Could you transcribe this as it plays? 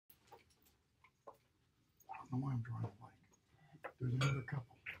don't know why I'm drawing a blank. There's another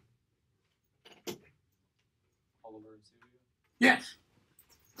couple. Oliver and Celia? Yes.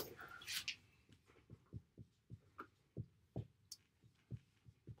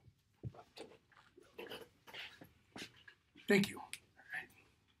 Thank you. I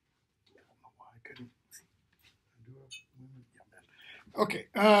don't know why I couldn't do it. Okay.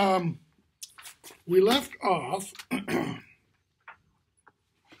 We left off.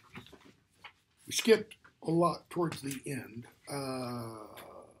 We skipped a lot towards the end.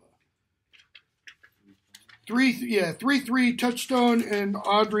 3-3 Touchstone and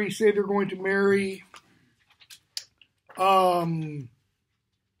Audrey say they're going to marry.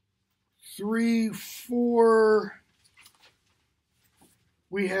 3-4.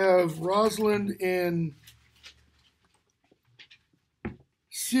 We have Rosalind and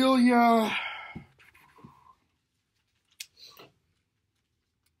Celia.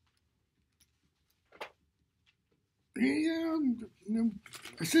 Yeah,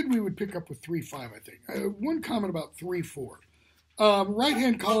 I said we would pick up with 3-5, I think. One comment about 3-4.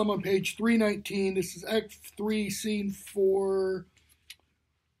 Right-hand column on page 319. This is Act 3, Scene 4.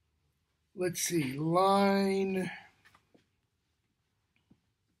 Let's see, line,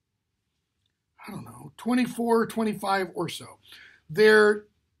 I don't know, 24, 25 or so. They're,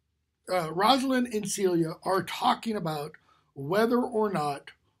 Rosalind and Celia are talking about whether or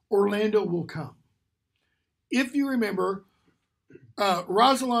not Orlando will come. If you remember,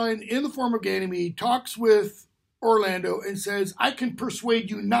 Rosalind, in the form of Ganymede, talks with Orlando and says, I can persuade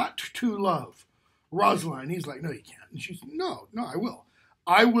you not to love Rosalind. He's like, no, you can't. And she's, no, I will.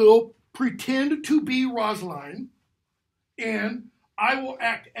 I will pretend to be Rosalind, and I will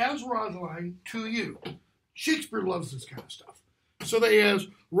act as Rosalind to you. Shakespeare loves this kind of stuff. So they have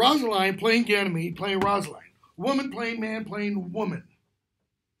Rosalind playing Ganymede, playing Rosalind. Woman playing man, playing woman.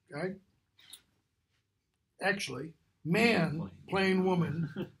 Okay? Actually, man playing woman,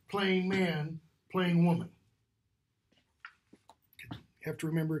 playing man, playing woman. You have to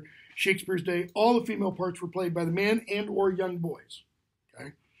remember, Shakespeare's day, all the female parts were played by the men and or young boys.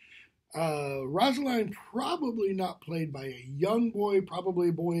 Okay? Rosalind probably not played by a young boy, probably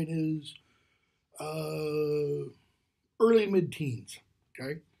a boy in his early mid-teens.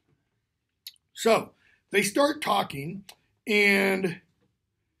 Okay? So, they start talking, and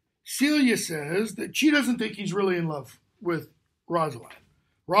Celia says that she doesn't think he's really in love with Rosalind.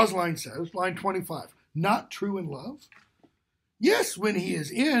 Rosalind says, line 25, not true in love? Yes, when he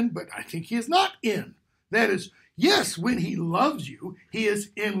is in, but I think he is not in. That is, yes, when he loves you, he is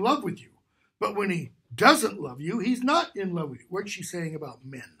in love with you. But when he doesn't love you, he's not in love with you. What's she saying about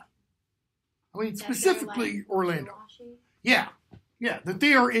men? I mean, specifically Orlando. Yeah, that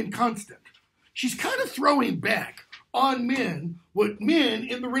they are inconstant. She's kind of throwing back on men what men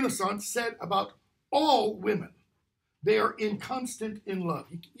in the Renaissance said about all women. They are inconstant in love.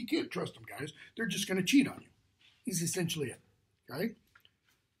 You can't trust them, guys. They're just going to cheat on you. He's essentially it. Okay?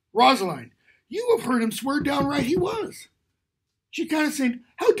 Rosalind, you have heard him swear downright he was. She kind of saying,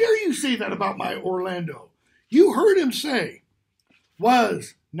 how dare you say that about my Orlando? You heard him say,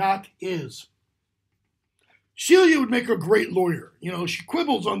 was, not is. Celia would make a great lawyer. You know, she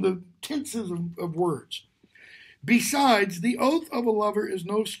quibbles on the tenses of words. Besides, the oath of a lover is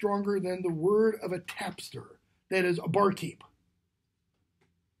no stronger than the word of a tapster, that is, a barkeep.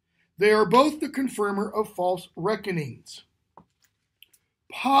 They are both the confirmer of false reckonings.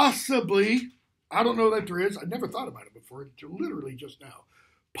 Possibly, I don't know that there is, I never thought about it before, literally just now,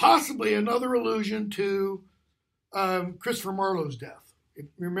 possibly another allusion to Christopher Marlowe's death.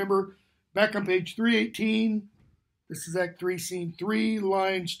 Remember, back on page 318, this is Act 3, Scene 3,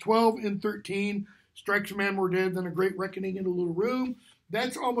 lines 12 and 13, strikes a man more dead than a great reckoning in a little room.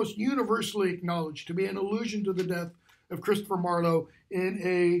 That's almost universally acknowledged to be an allusion to the death of Christopher Marlowe in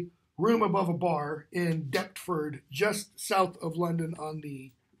a room above a bar in Deptford, just south of London on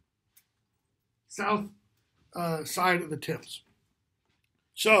the south side of the Thames.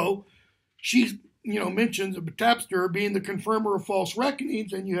 So she, mentions a tapster being the confirmer of false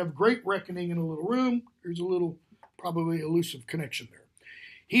reckonings, and you have great reckoning in a little room. There's a little probably elusive connection there.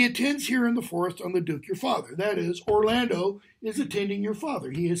 He attends here in the forest on the Duke, your father. That is, Orlando is attending your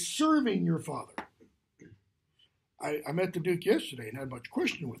father. He is serving your father. I met the Duke yesterday and had much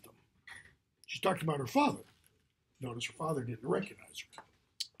question with him. She talked about her father. Notice her father didn't recognize her.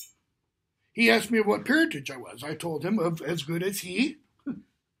 He asked me of what parentage I was. I told him of as good as he.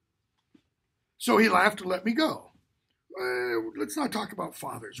 So he laughed and let me go. Let's not talk about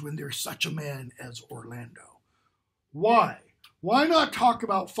fathers when there's such a man as Orlando. Why? Why not talk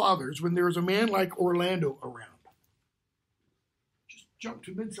about fathers when there's a man like Orlando around? Just jump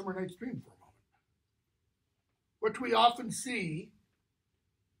to Midsummer Night's Dream for a moment. what we often see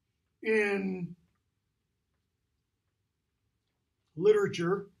in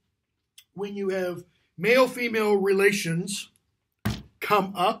literature when you have male-female relations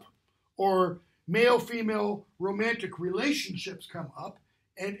come up or male-female romantic relationships come up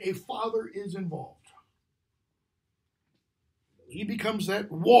and a father is involved. He becomes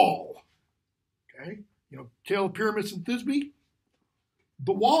that wall. Okay? You know, Tale of Pyramus and Thisbe.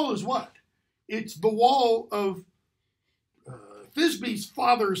 The wall is what? It's the wall of Thisbe's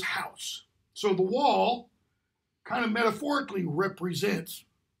father's house. So the wall kind of metaphorically represents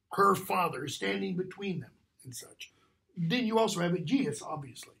her father standing between them and such. Then you also have Aegeus,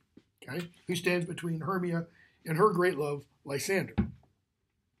 obviously, okay, who stands between Hermia and her great love, Lysander.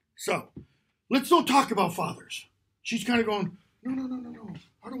 So, let's don't talk about fathers. She's kind of going, no.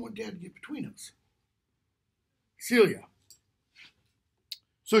 I don't want Dad to get between us. Celia.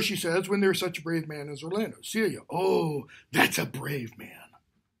 So she says, when there's such a brave man as Orlando. Celia, oh, that's a brave man.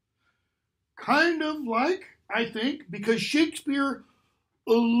 Kind of like, I think, because Shakespeare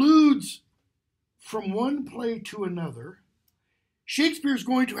alludes from one play to another. Shakespeare's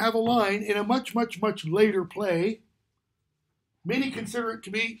going to have a line in a much, much, much later play. Many consider it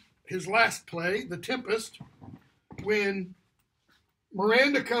to be his last play, The Tempest, when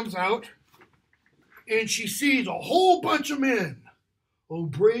Miranda comes out and she sees a whole bunch of men. Oh,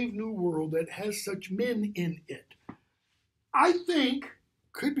 brave new world that has such men in it. I think,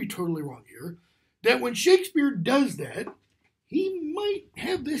 could be totally wrong here, that when Shakespeare does that, he might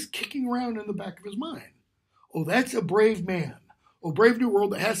have this kicking around in the back of his mind. Oh, that's a brave man. Oh, brave new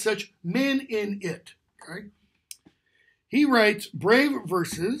world that has such men in it. Okay? He writes brave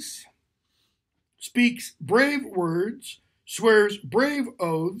verses, speaks brave words, swears brave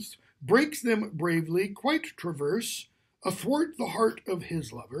oaths, breaks them bravely, quite traverse, athwart the heart of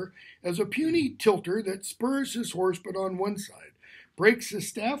his lover, as a puny tilter that spurs his horse but on one side, breaks his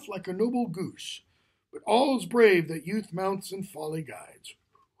staff like a noble goose. But all is brave that youth mounts and folly guides.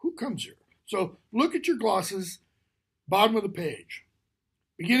 Who comes here? So look at your glosses, bottom of the page,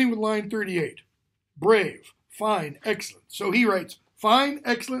 beginning with line 38. Brave, fine, excellent. So he writes fine,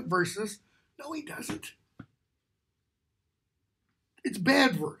 excellent verses. No, he doesn't. It's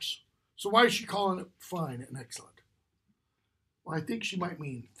bad verse. So why is she calling it fine and excellent? Well, I think she might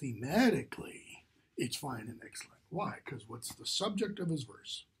mean thematically it's fine and excellent. Why? Because what's the subject of his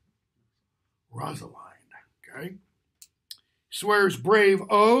verse? Rosalind, okay? Swears brave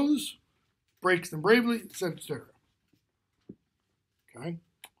oaths, breaks them bravely, etc. Okay?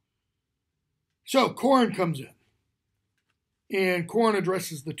 So, Corin comes in. And Corin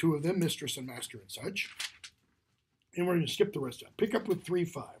addresses the two of them, mistress and master and such. And we're going to skip the rest of it. Pick up with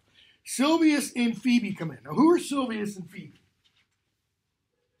 3-5. Silvius and Phoebe come in. Now, who are Silvius and Phoebe?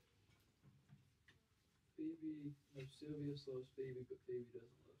 Silvius loves Phoebe, but Phoebe doesn't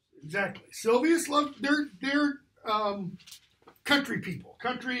love Silvius. Exactly. Silvius loves, they're country people.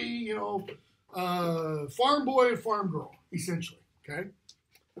 Country, farm boy and farm girl, essentially. Okay?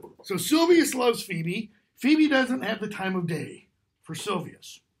 So Silvius loves Phoebe. Phoebe doesn't have the time of day for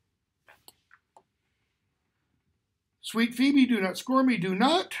Silvius. Sweet Phoebe, do not scorn me, do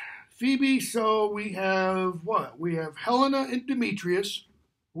not. Phoebe, so we have what? We have Helena and Demetrius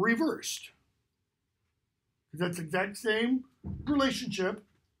reversed. That's the exact same relationship.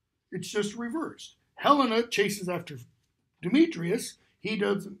 It's just reversed. Helena chases after Demetrius. He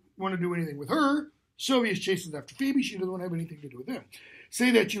doesn't want to do anything with her. Silvius chases after Phoebe. She doesn't want to have anything to do with him.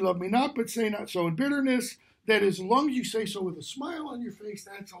 Say that you love me not, but say not so in bitterness. That is, as long as you say so with a smile on your face,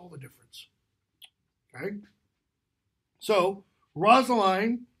 that's all the difference. Okay? So,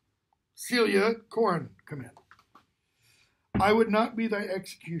 Rosaline, Celia, Corin come in. I would not be thy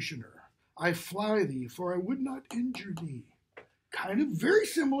executioner. I fly thee, for I would not injure thee. Kind of very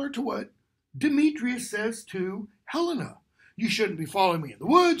similar to what Demetrius says to Helena. You shouldn't be following me in the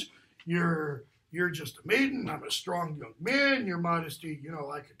woods. You're just a maiden. I'm a strong young man. Your modesty,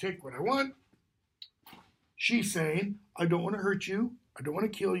 I can take what I want. She's saying, I don't want to hurt you. I don't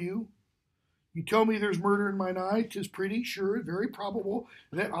want to kill you. You tell me there's murder in mine eye. 'Tis pretty, sure, very probable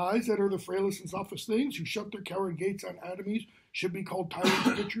that eyes that are the frailest and softest things, who shut their coward gates on atomies, should be called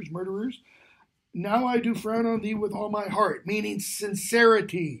tyrants, butchers, murderers. Now I do frown on thee with all my heart, meaning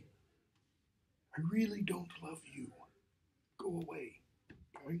sincerity. I really don't love you. Go away.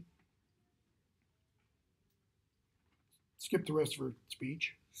 Okay? Skip the rest of her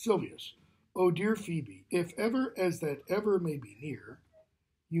speech. Silvius. O dear Phoebe, if ever as that ever may be near,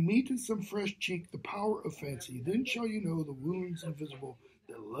 you meet in some fresh cheek the power of fancy, then shall you know the wounds invisible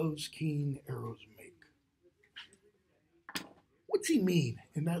that love's keen arrows make. What's he mean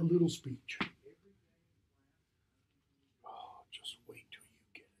in that little speech?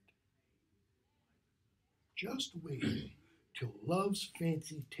 Just wait till love's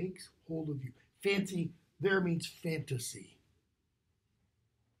fancy takes hold of you. Fancy there means fantasy.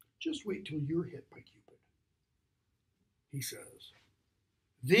 Just wait till you're hit by Cupid. He says,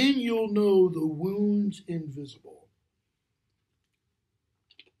 then you'll know the wound's invisible.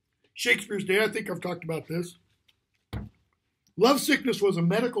 Shakespeare's Day, I think I've talked about this. Love sickness was a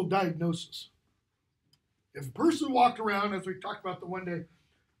medical diagnosis. If a person walked around, as we talked about the one day,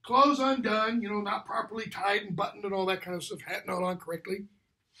 clothes undone, not properly tied and buttoned and all that kind of stuff, hat not on correctly,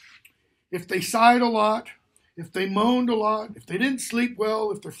 if they sighed a lot, if they moaned a lot, if they didn't sleep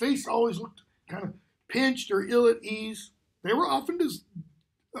well, if their face always looked kind of pinched or ill at ease, they were often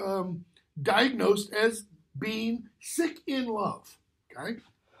diagnosed as being sick in love. Okay?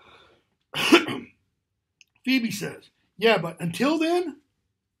 Phoebe says, yeah, but until then,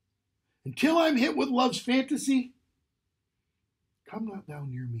 until I'm hit with love's fantasy, come not thou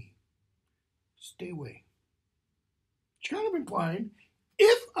near me. Stay away. She's kind of implying,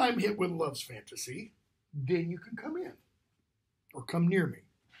 if I'm hit with love's fantasy, then you can come in or come near me.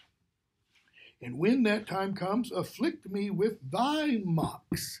 And when that time comes, afflict me with thy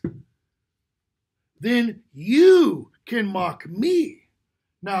mocks. Then you can mock me.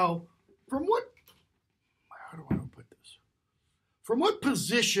 Now, how do I want to put this? From what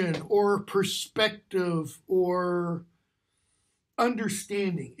position or perspective or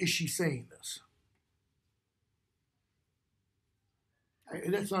understanding is she saying this?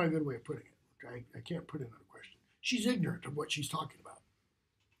 That's not a good way of putting it. Okay? I can't put another question. She's ignorant of what she's talking about.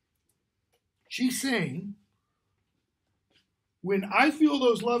 She's saying, when I feel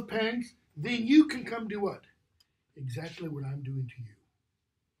those love pangs, then you can come do what? Exactly what I'm doing to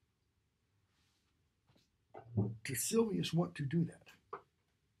you. Does Silvius want to do that?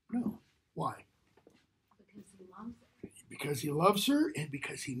 No. Why? Because he loves her. Because he loves her and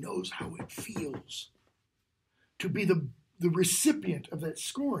because he knows how it feels to be the recipient of that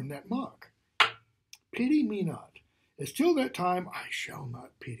scorn, that mock. Pity me not, as till that time I shall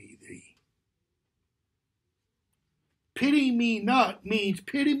not pity thee. Pity me not means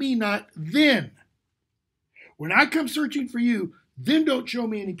pity me not then. When I come searching for you, then don't show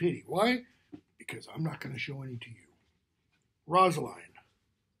me any pity. Why? Because I'm not going to show any to you. Rosaline.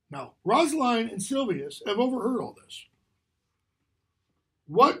 Now, Rosaline and Silvius have overheard all this.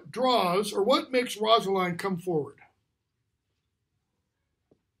 What draws or what makes Rosaline come forward?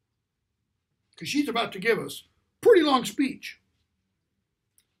 Because she's about to give us a pretty long speech.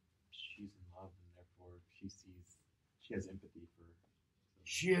 She's in love, and therefore she has empathy for.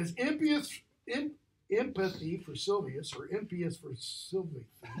 She has empathy for Silvius, or impious for Sylvie.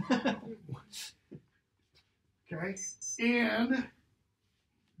 Okay, and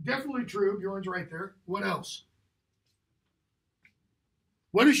definitely true. Bjorn's right there. What else?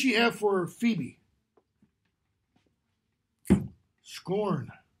 What does she have for Phoebe?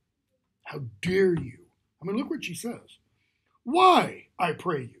 Scorn. How dare you? I mean, look what she says. Why, I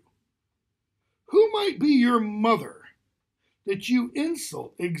pray you? Who might be your mother that you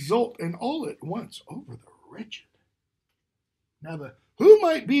insult, exult, and all at once over the wretched? Now, the who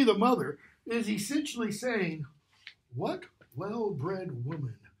might be the mother is essentially saying, what well-bred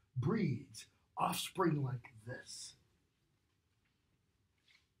woman breeds offspring like this?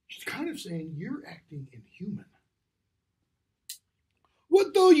 She's kind of saying, you're acting inhuman.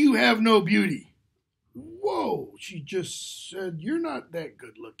 What though you have no beauty? Whoa, she just said, you're not that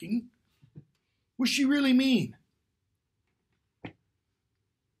good looking. What's she really mean?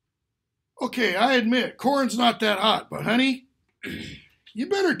 Okay, I admit, corn's not that hot, but honey, you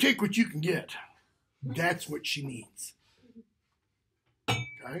better take what you can get. That's what she means.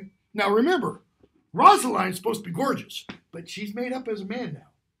 Okay? Now remember, Rosaline's supposed to be gorgeous, but she's made up as a man now.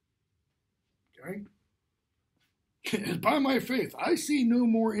 Okay? By my faith, I see no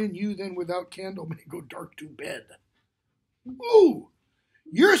more in you than without candle may go dark to bed. Ooh,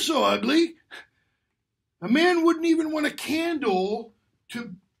 you're so ugly. A man wouldn't even want a candle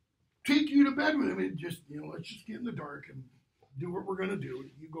to take you to bed with him. It just, let's just get in the dark and do what we're going to do.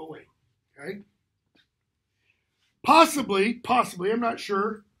 You go away. Okay? Possibly, I'm not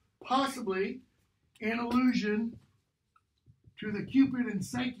sure, possibly an allusion to the Cupid and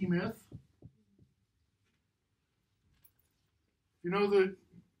Psyche myth.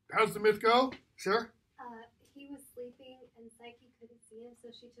 How's the myth go, Sarah? He was sleeping and Psyche couldn't see him, so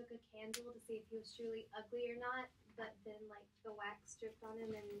she took a candle to see if he was truly ugly or not, but then, the wax dripped on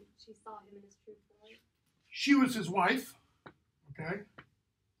him and she saw him in his true form. She was his wife, okay?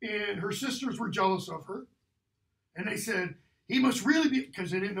 And her sisters were jealous of her. And they said, he must really be,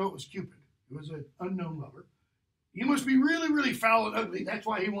 because they didn't know it was Cupid. It was an unknown lover. He must be really, really foul and ugly. That's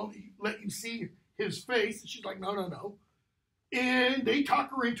why he won't let you see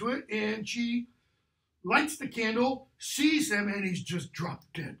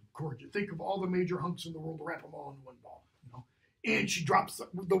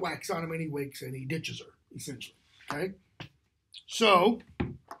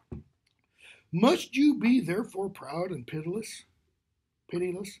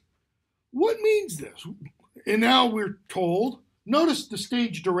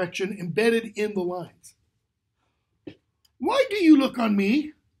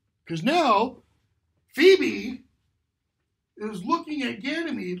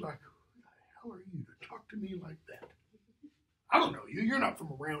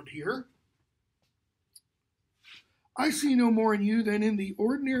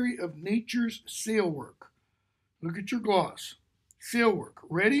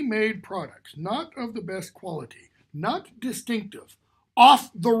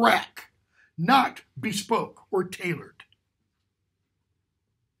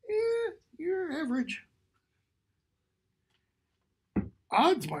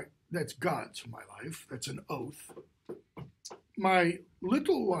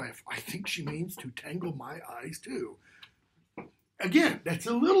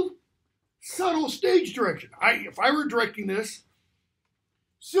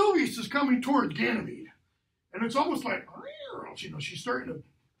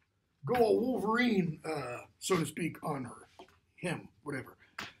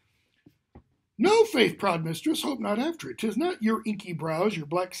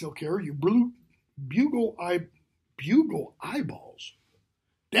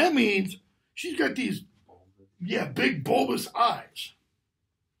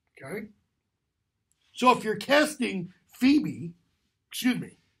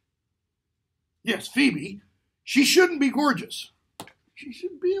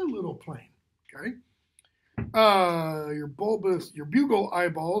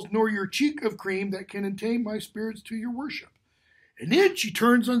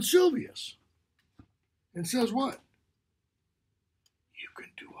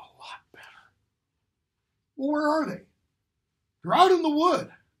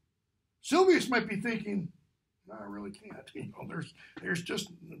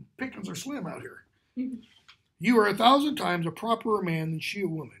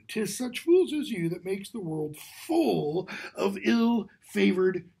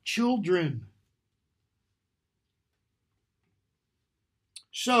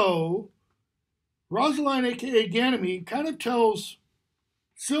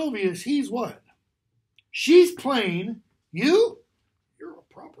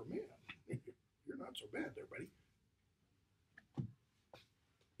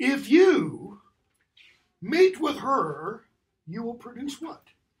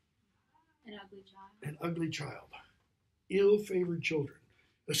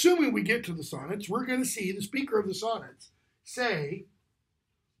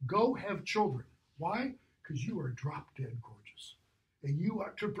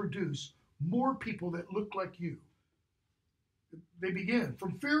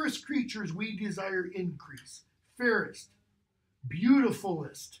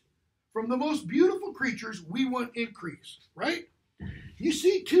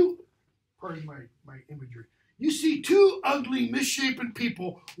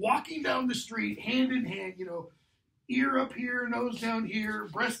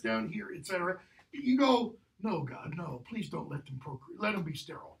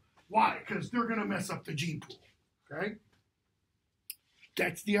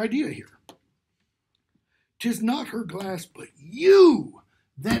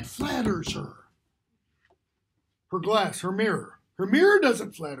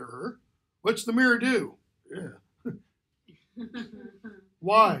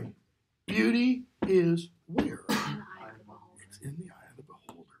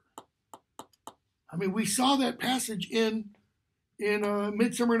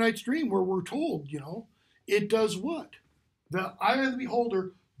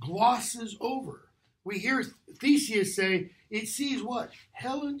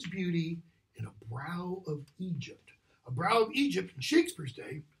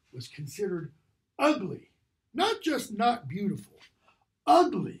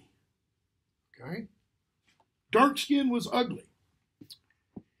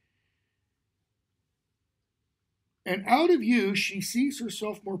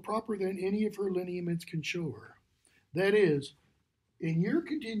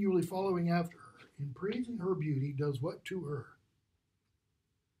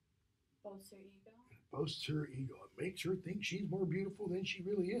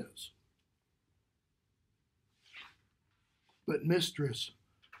But mistress,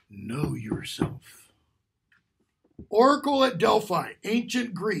 know yourself. Oracle at Delphi,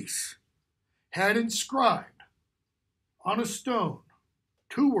 ancient Greece, had inscribed on a stone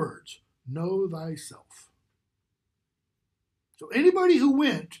 2 words, know thyself. So anybody who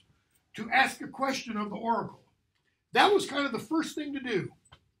went to ask a question of the oracle, that was kind of the first thing to do.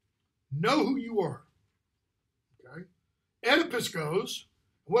 Know who you are. Okay? Oedipus goes,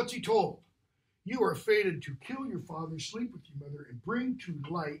 what's he told? You are fated to kill your father, sleep with your mother, and bring to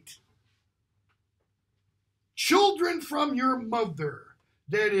light children from your mother.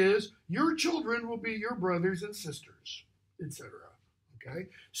 That is, your children will be your brothers and sisters, etc. Okay?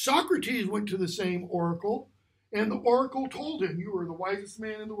 Socrates went to the same oracle, and the oracle told him, you are the wisest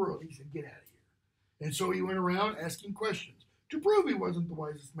man in the world. He said, get out of here. And so he went around asking questions to prove he wasn't the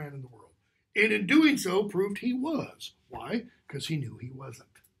wisest man in the world. And in doing so, proved he was. Why? Because he knew he wasn't.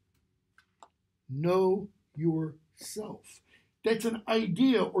 Know yourself. That's an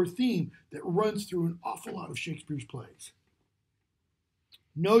idea or theme that runs through an awful lot of Shakespeare's plays.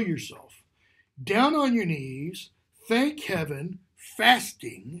 Know yourself. Down on your knees, thank heaven,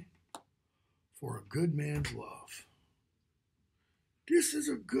 fasting for a good man's love. This is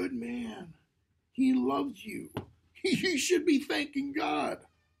a good man. He loves you. You should be thanking God.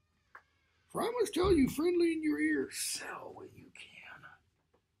 For I must tell you, friendly in your ear, sell when you can.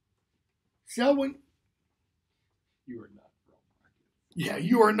 Sell when... You are not for all markets. Yeah,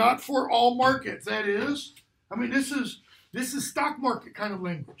 you are not for all markets. That is, I mean, this is stock market kind of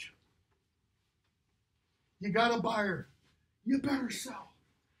language. You got a buyer. You better sell.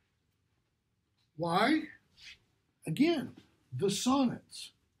 Why? Again, the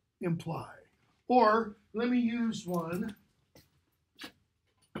sonnets imply. Or, let me use one.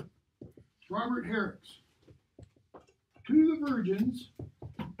 Robert Herrick's. To the virgins,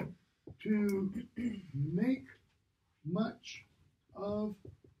 to make much of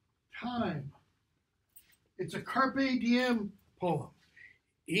time. It's a Carpe Diem poem.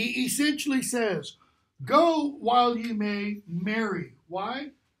 He essentially says, go while you may marry.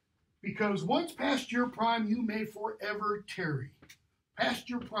 Why? Because once past your prime, you may forever tarry. Past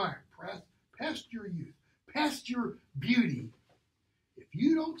your prime, past your youth, past your beauty. If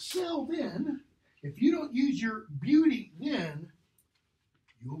you don't sell then, if you don't use your beauty then,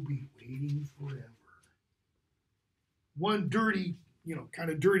 you'll be waiting forever. One dirty, kind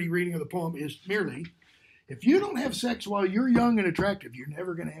of dirty reading of the poem is merely, if you don't have sex while you're young and attractive, you're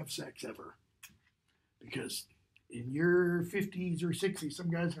never going to have sex ever. Because in your 50s or 60s, some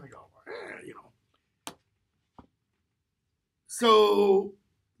guy's going to go, So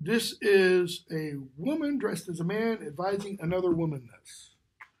this is a woman dressed as a man advising another woman this.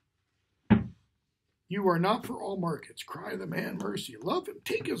 You are not for all markets. Cry the man mercy. Love him.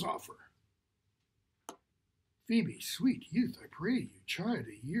 Take his offer. Phoebe, sweet youth, I pray you chide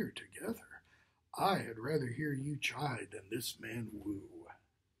a year together. I had rather hear you chide than this man woo.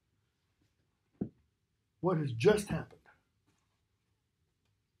 What has just happened?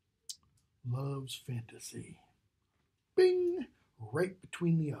 Love's fantasy. Bing! Right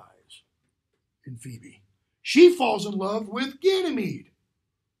between the eyes in Phoebe. She falls in love with Ganymede.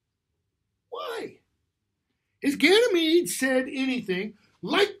 Why? Has Ganymede said anything,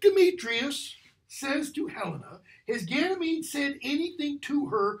 like Demetrius says to Helena, has Ganymede said anything to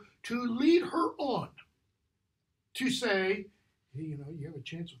her to lead her on? To say, hey, you have a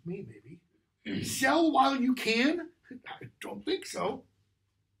chance with me, maybe. Sell while you can? I don't think so.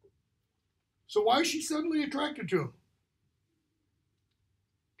 So why is she suddenly attracted to him?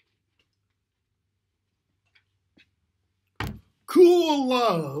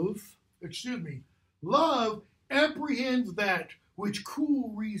 Love apprehends that which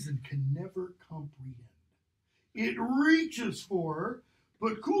cool reason can never comprehend. It reaches for,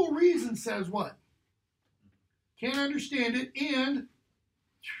 but cool reason says what? Can't understand it, and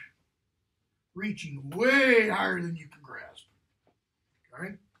reaching way higher than you can grasp.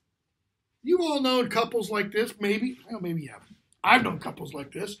 Okay? You've all known couples like this, maybe. Well, maybe you haven't. I've known couples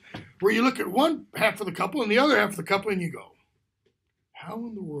like this, where you look at one half of the couple and the other half of the couple and you go, how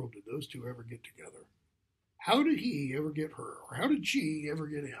in the world did those two ever get together? How did he ever get her? Or how did she ever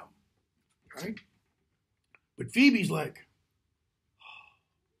get him? Okay? But Phoebe's like,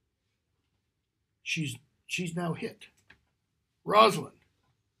 she's now hit. Rosalind,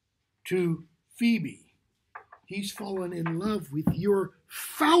 to Phoebe, he's fallen in love with your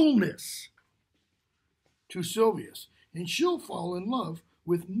foulness. To Sylvius, and she'll fall in love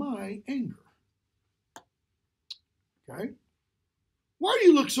with my anger. Okay? Why do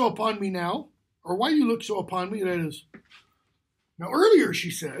you look so upon me now? Or why do you look so upon me? That is, now earlier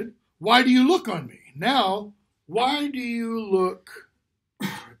she said, why do you look on me? Now, Why do you look?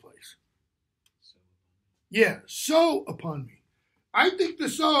 What's my place? Yeah, so upon me. I think the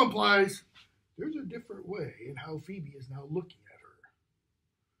so implies there's a different way in how Phoebe is now looking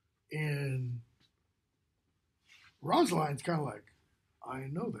at her. And Rosaline's kind of like, I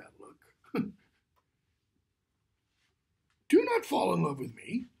know that look. Do not fall in love with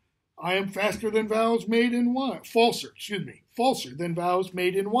me. I am faster than vows made in wine. Falser than vows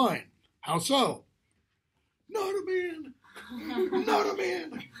made in wine. How so? Not a man. Not a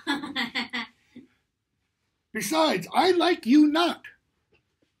man. Besides, I like you not.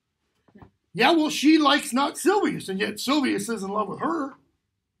 Yeah, well, she likes not Silvius, and yet Silvius is in love with her.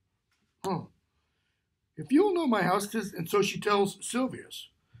 Huh. If you'll know my house, and so she tells Silvius,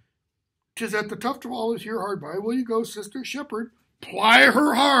 'tis at the tuft of olives here hard by. Will you go, sister shepherd? Ply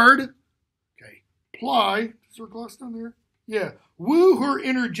her hard. Okay, ply. Is there a gloss down there? Yeah. Woo her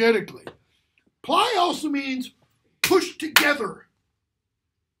energetically. Ply also means push together.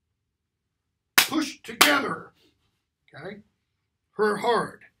 Push together. Okay? Her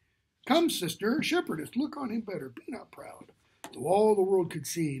hard. Come, sister, shepherdess, look on him better. Be not proud. Though all the world could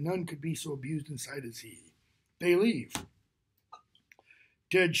see, none could be so abused in sight as he. They leave.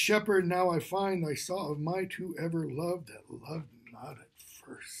 Dead shepherd, now I find I saw of my two ever loved that loved not at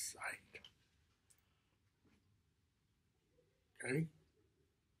first sight. Okay?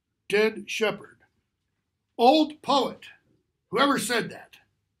 Dead shepherd. Old poet. Whoever said that?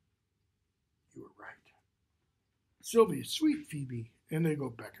 You were right. Sylvia, sweet Phoebe. And they go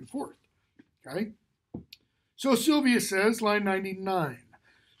back and forth. Okay? So Sylvia says, line 99,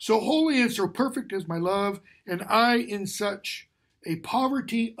 so holy and so perfect is my love, and I in such a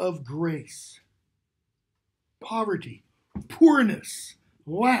poverty of grace. Poverty, poorness,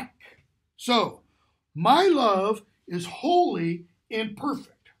 lack. So, my love is holy and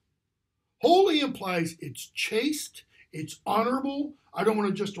perfect. Holy implies it's chaste, it's honorable. I don't want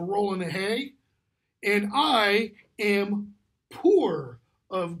to just roll in the hay. And I am poor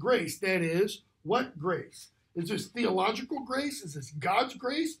of grace. That is, what grace? Is this theological grace? Is this God's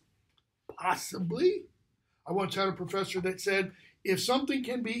grace? Possibly. I once had a professor that said, if something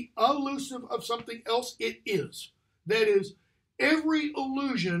can be elusive of something else, it is. That is, every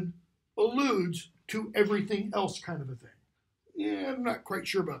illusion alludes to everything else kind of a thing. Yeah, I'm not quite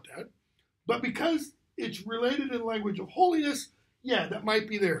sure about that. But because it's related in the language of holiness, yeah, that might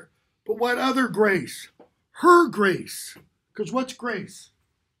be there. But what other grace? Her grace. Because what's grace?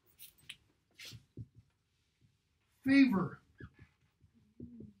 Favor.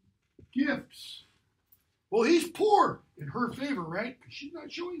 Gifts. Well, he's poor in her favor, right? Because she's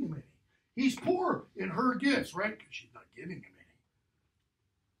not showing him any. He's poor in her gifts, right? Because she's not giving him any.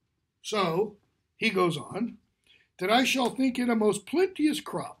 So, he goes on, that I shall think it a most plenteous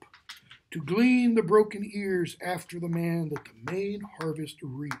crop to glean the broken ears after the man that the main harvest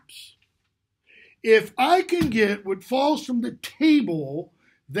reaps. If I can get what falls from the table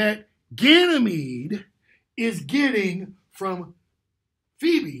that Ganymede is getting from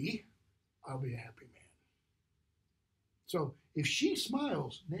Phoebe, I'll be a happy man. So if she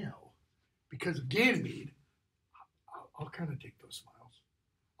smiles now because of Ganymede, I'll kind of take those smiles.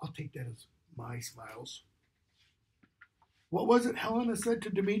 I'll take that as my smiles. What was it Helena said to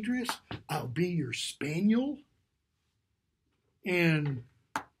Demetrius? I'll be your spaniel. And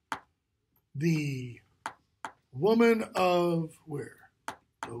the woman of where?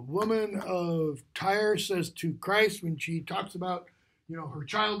 The woman of Tyre says to Christ when she talks about, her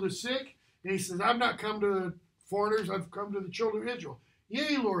child is sick. And he says, I've not come to foreigners, I've come to the children of Israel.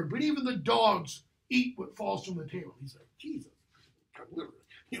 Yea, Lord, but even the dogs eat what falls from the table. He's like, Jesus. Literally.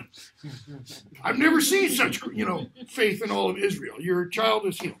 I've never seen such, faith in all of Israel. Your child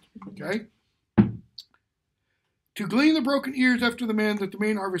is healed. Okay? To glean the broken ears after the man that the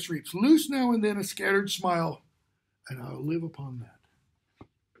main harvest reaps. Loose now and then a scattered smile, and I'll live upon that.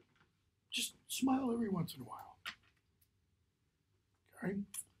 Just smile every once in a while. Okay?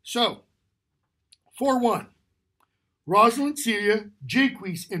 So, 4-1. Rosalind, Celia,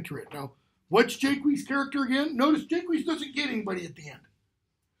 Jaques enter it. Now, what's Jaques' character again? Notice Jaques doesn't get anybody at the end.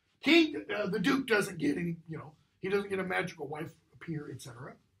 The Duke doesn't get any, he doesn't get a magical wife appear,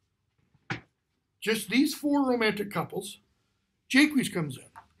 etc. Just these four romantic couples. Jaques comes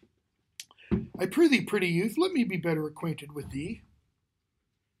in. I prithee, pretty youth, let me be better acquainted with thee.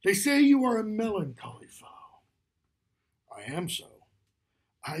 They say you are a melancholy fellow. I am so.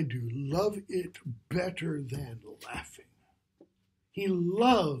 I do love it better than laughing. He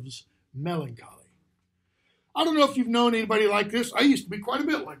loves melancholy. I don't know if you've known anybody like this. I used to be quite a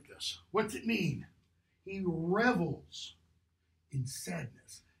bit like this. What's it mean? He revels in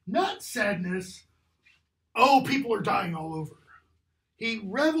sadness. Not sadness oh, people are dying all over. He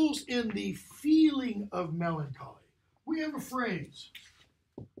revels in the feeling of melancholy. We have a phrase.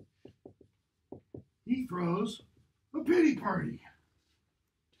 He throws a pity party.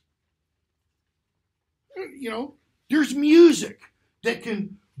 You know, there's music that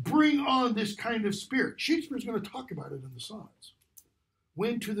can bring on this kind of spirit. Shakespeare's going to talk about it in the sonnets.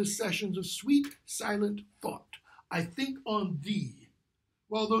 When to the sessions of sweet, silent thought, I think on thee.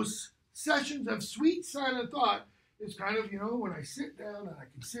 Well, those sessions of sweet, silent thought is kind of, when I sit down and I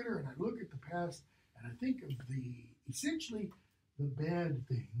consider and I look at the past and I think of essentially the bad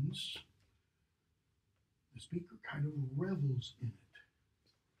things, the speaker kind of revels in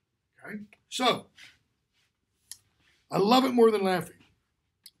it. Okay? So, I love it more than laughing.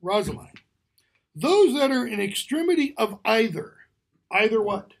 Rosaline. Those that are in extremity of either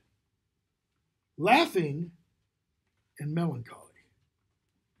what? Laughing and melancholy.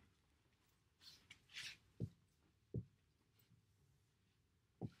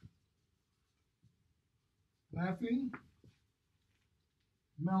 Laughing,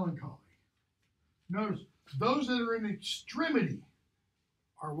 melancholy. Notice, those that are in extremity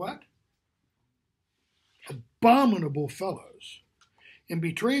are what? Abominable fellows, and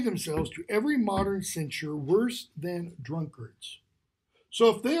betray themselves to every modern censure worse than drunkards.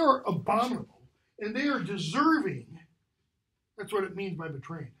 So if they are abominable and they are deserving, that's what it means by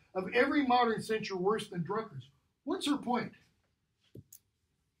betraying, of every modern censure worse than drunkards, what's her point?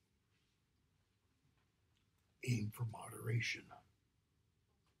 Aim for moderation.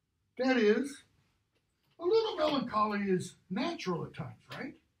 That is, a little melancholy is natural at times,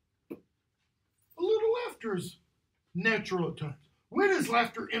 right? A little laughter is natural at times. When is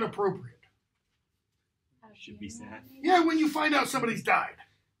laughter inappropriate? Should be sad. Yeah, when you find out somebody's died.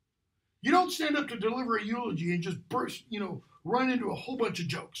 You don't stand up to deliver a eulogy and just burst, run into a whole bunch of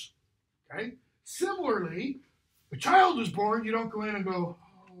jokes. Okay? Similarly, a child is born, you don't go in and go,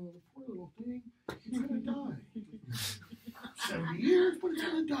 oh, poor little thing, he's going to die. 70 years, but he's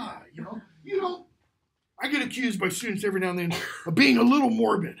going to die. You don't. I get accused by students every now and then of being a little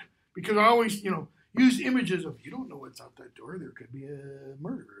morbid because I always, use images of, you don't know what's out that door. There could be a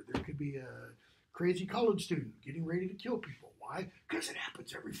murderer. There could be a crazy college student getting ready to kill people. Why? Because it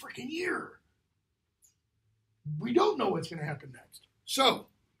happens every freaking year. We don't know what's going to happen next. So,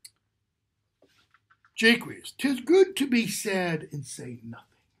 Jaques, 'tis good to be sad and say nothing.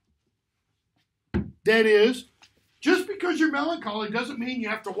 That is, just because you're melancholy doesn't mean you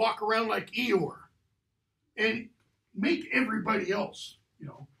have to walk around like Eeyore and make everybody else,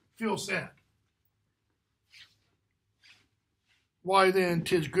 feel sad. Why then,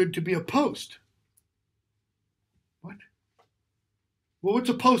 'tis good to be a post. What? Well, what's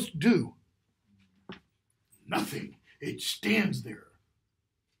a post do? Nothing. It stands there.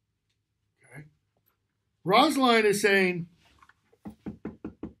 Okay? Rosaline is saying,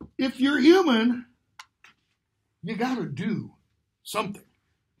 if you're human, you got to do something.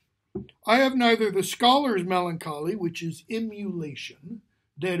 I have neither the scholar's melancholy, which is emulation,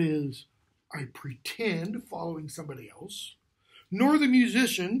 that is, I pretend following somebody else, nor the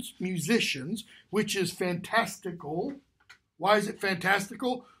musicians, which is fantastical. Why is it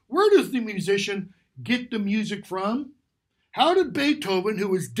fantastical? Where does the musician get the music from? How did Beethoven, who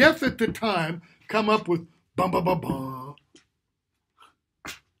was deaf at the time, come up with bum bum bum bum?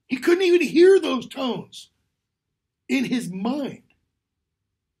 He couldn't even hear those tones in his mind.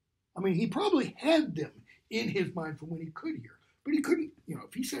 I mean, he probably had them in his mind from when he could hear, but he couldn't,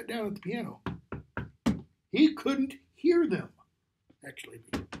 if he sat down at the piano, he couldn't hear them. Actually,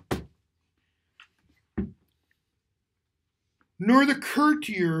 nor the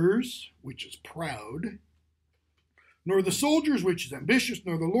courtiers, which is proud, nor the soldiers, which is ambitious,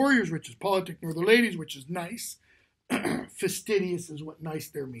 nor the lawyers, which is politic, nor the ladies, which is nice. Fastidious is what nice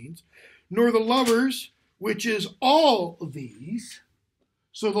there means. Nor the lovers, which is all these.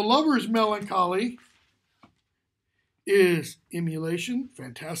 So the lover's melancholy is emulation,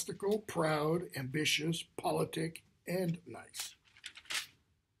 fantastical, proud, ambitious, politic, and nice.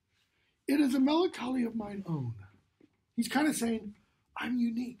 It is a melancholy of mine own. He's kind of saying, I'm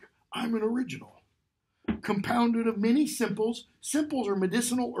unique. I'm an original. Compounded of many simples. Simples are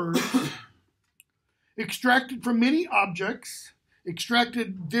medicinal herbs. Extracted from many objects.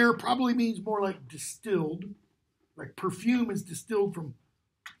 Extracted there probably means more like distilled. Like perfume is distilled from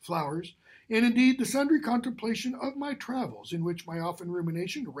flowers. And indeed, the sundry contemplation of my travels, in which my often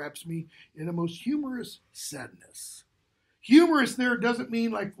rumination wraps me in a most humorous sadness. Humorous there doesn't mean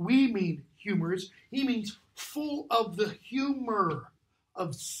like we mean humorous. He means full of the humor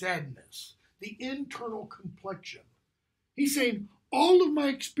of sadness, the internal complexion. He's saying all of my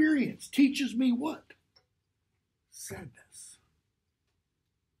experience teaches me what? sadness.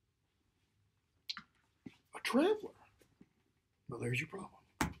 A traveler. Well, there's your problem.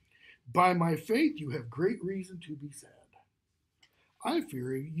 By my faith, you have great reason to be sad. I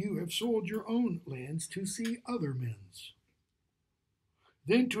fear you have sold your own lands to see other men's.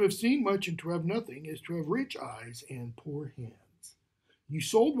 Then to have seen much and to have nothing is to have rich eyes and poor hands. You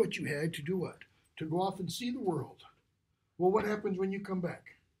sold what you had to do what? To go off and see the world. Well, what happens when you come back?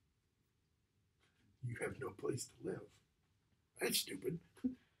 You have no place to live. That's stupid.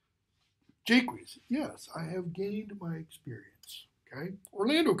 Jaques, yes, I have gained my experience. Okay?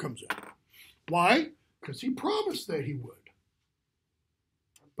 Orlando comes in. Why? Because he promised that he would.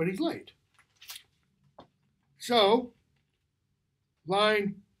 But he's late. So,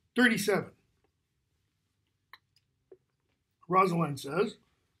 line 37. Rosaline says,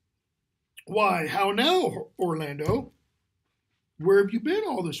 why, how now, Orlando? Where have you been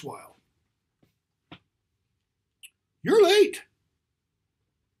all this while? You're late.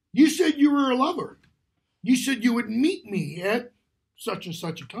 You said you were a lover. You said you would meet me at such and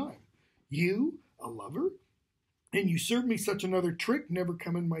such a time. You, a lover? And you served me such another trick, never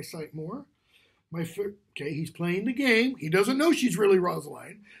come in my sight more? Okay, he's playing the game. He doesn't know she's really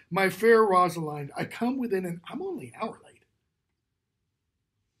Rosaline. My fair Rosaline, I come within I'm only an hour late.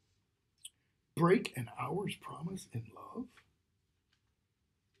 Break an hour's promise in love?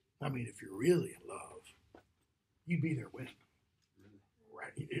 I mean, if you're really in love, you'd be there when?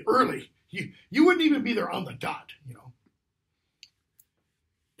 Right, early. You wouldn't even be there on the dot, you know.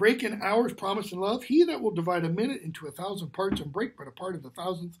 Break an hour's promise in love. He that will divide a minute into 1,000 parts and break but a part of the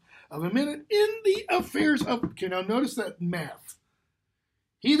thousandth of a minute in the affairs of... Okay, now notice that math.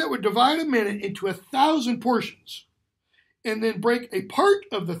 He that would divide a minute into 1,000 portions and then break a part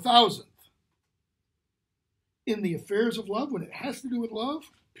of the thousandth in the affairs of love, when it has to do with love,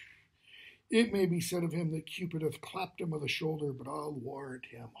 it may be said of him that Cupid hath clapped him on the shoulder, but I'll warrant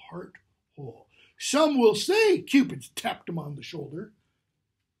him heart whole. Some will say Cupid's tapped him on the shoulder,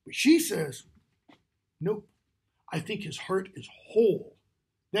 but she says, nope, I think his heart is whole.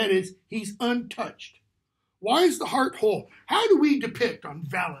 That is, he's untouched. Why is the heart whole? How do we depict on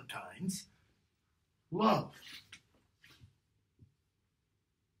Valentine's love?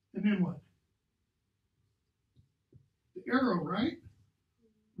 And then what? The arrow, right?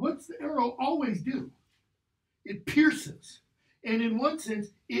 What's the arrow always do? It pierces. And in one sense,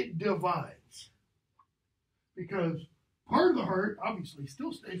 it divides. Because part of the heart obviously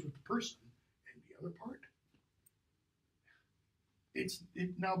still stays with the person, and the other part, it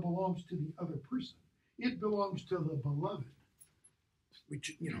now belongs to the other person. It belongs to the beloved.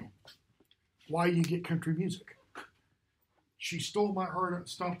 Which, you know, why you get country music. She stole my heart and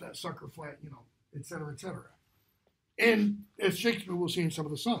stomped that sucker flat, you know, et cetera, et cetera. And as Shakespeare will see in some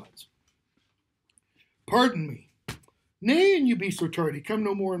of the sonnets. Pardon me. Nay, and you be so tardy, come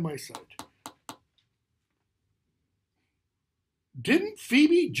no more in my sight. Didn't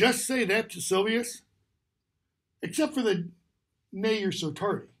Phoebe just say that to Sylvius? Except for the nay, you're so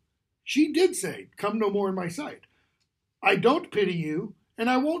tardy. She did say, come no more in my sight. I don't pity you, and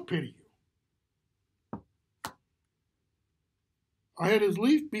I won't pity you. I had as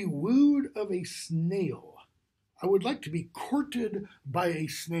lief be wooed of a snail. I would like to be courted by a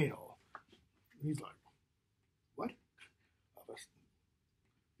snail. He's like, what?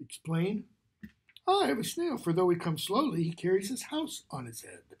 Explain. I have a snail, for though he comes slowly, he carries his house on his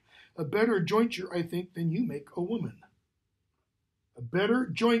head. A better jointure, I think, than you make a woman. A better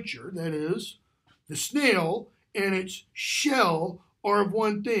jointure, that is, the snail and its shell are of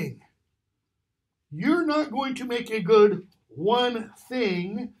one thing. You're not going to make a good one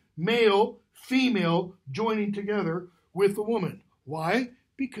thing, male, female, joining together with a woman. Why?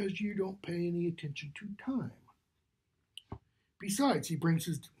 Because you don't pay any attention to time. Besides, he brings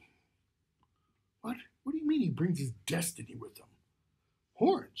his... What? What do you mean he brings his destiny with him?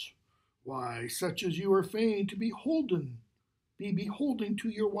 Horns. Why, such as you are fain to be beholding to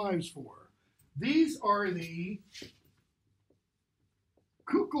your wives for. These are the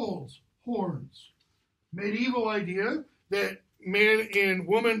Kukul's horns. Medieval idea that man and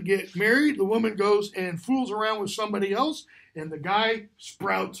woman get married, the woman goes and fools around with somebody else, and the guy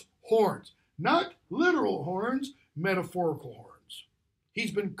sprouts horns. Not literal horns, metaphorical horns.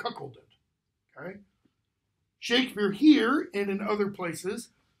 He's been cuckolded. Okay? Shakespeare here and in other places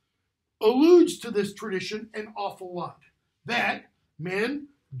alludes to this tradition an awful lot. That, men,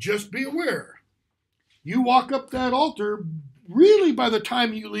 just be aware. You walk up that altar, really by the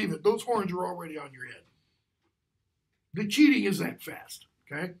time you leave it, those horns are already on your head. The cheating is that fast,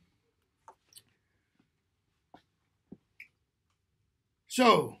 okay?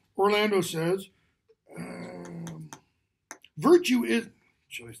 So, Orlando says, Virtue is,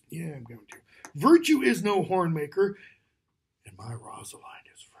 I'm going to. Virtue is no horn maker, and my Rosalind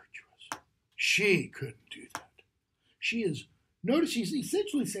is virtuous. She couldn't do that. She is, notice he's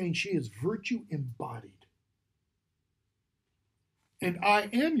essentially saying she is virtue embodied. And I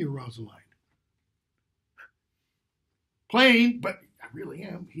am your Rosalind. Plain, but I really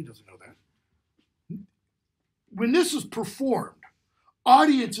am. He doesn't know that. When this is performed,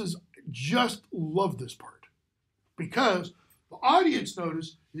 audiences just love this part because the audience,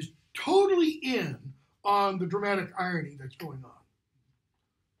 notice, is totally in on the dramatic irony that's going on.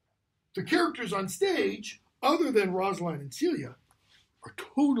 The characters on stage, other than Rosalind and Celia, are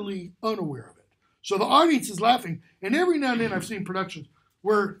totally unaware of it. So the audience is laughing, and every now and then I've seen productions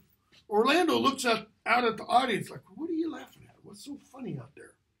where Orlando looks out at the audience like, what are you laughing at? What's so funny out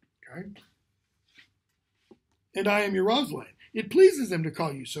there? Okay? And I am your Rosalind. It pleases him to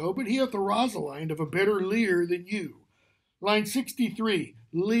call you so, but he hath a Rosalind of a better leer than you. Line 63,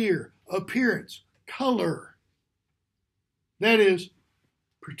 leer, appearance, color. That is,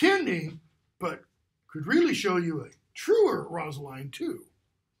 pretending, but could really show you a truer Rosalind too.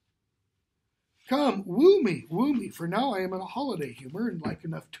 Come, woo me, for now I am in a holiday humor and like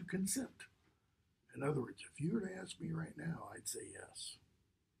enough to consent. In other words, if you were to ask me right now, I'd say yes.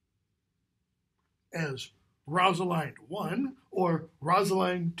 As Rosalind 1 or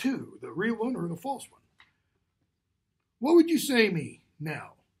Rosalind 2, the real one or the false one. What would you say to me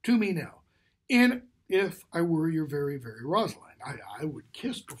now? And if I were your very, very Rosalind, I would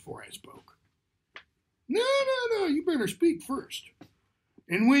kiss before I spoke. No, you better speak first.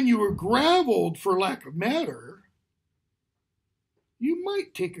 And when you were gravelled for lack of matter, you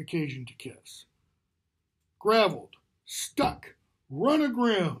might take occasion to kiss. Gravelled, stuck, run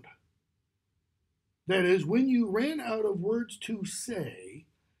aground. That is, when you ran out of words to say,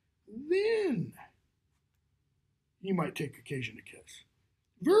 then you might take occasion to kiss.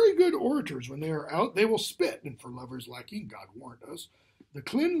 Very good orators, when they are out, they will spit, and for lovers liking, God warned us, the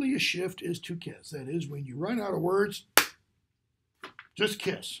cleanliest shift is to kiss. That is, when you run out of words, just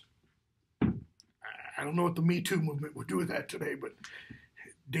kiss. I don't know what the Me Too movement would do with that today, but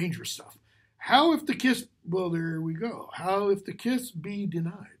dangerous stuff. How if the kiss, well, there we go. How if the kiss be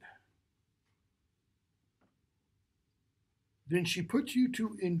denied? Then she puts you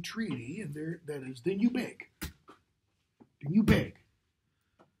to entreaty, and there, that is, then you beg. Then you beg.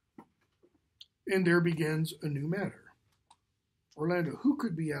 And there begins a new matter. Orlando, who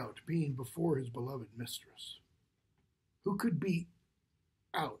could be out being before his beloved mistress? Who could be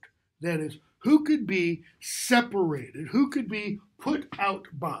out? That is, who could be separated? Who could be put out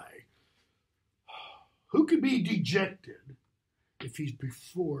by? Who could be dejected if he's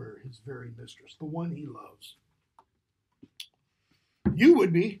before his very mistress, the one he loves? You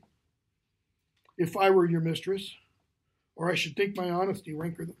would be, if I were your mistress, or I should think my honesty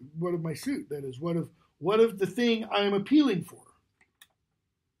ranker what of my suit. That is, what of the thing I am appealing for?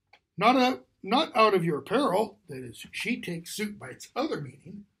 Not out of your apparel. That is, she takes suit by its other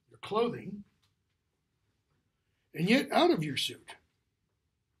meaning, your clothing, and yet out of your suit.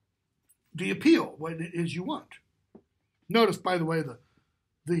 The appeal, what it is you want. Notice, by the way,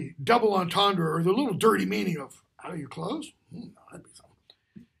 the double entendre or the little dirty meaning of out of your clothes. That'd be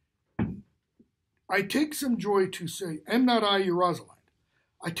something. I take some joy to say, am not I your Rosalind?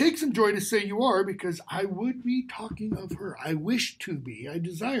 I take some joy to say you are, because I would be talking of her. I wish to be. I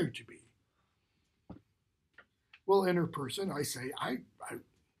desire to be. Well, in her person, I say, I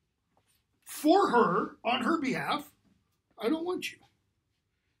for her, on her behalf, I don't want you.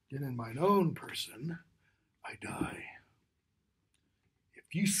 Then in mine own person, I die.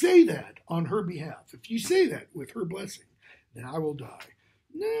 If you say that on her behalf, if you say that with her blessing, then I will die.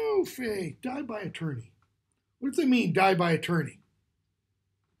 No, Faye, die by attorney. What does that mean, die by attorney?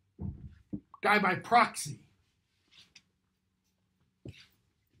 Die by proxy.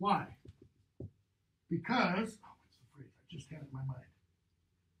 Why? Because, what's the phrase? I just had it in my mind.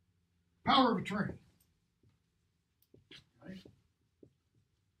 Power of attorney. Right?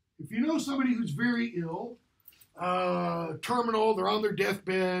 If you know somebody who's very ill, terminal, they're on their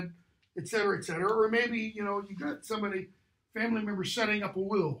deathbed, et cetera, or maybe, you got somebody, family member setting up a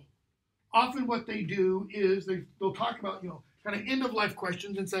will. Often what they do is they'll talk about, kind of end of life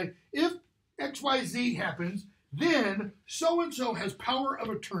questions and say, if XYZ happens, then so-and-so has power of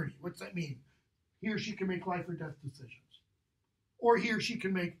attorney. What's that mean? He or she can make life or death decisions. Or he or she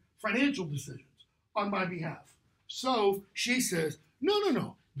can make financial decisions on my behalf. So she says,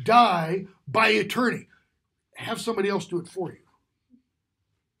 no, die by attorney. Have somebody else do it for you.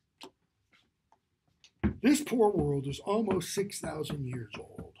 This poor world is almost 6,000 years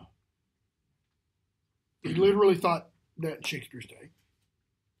old. They literally thought that in Shakespeare's day.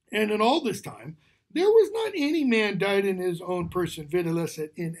 And in all this time, there was not any man died in his own person,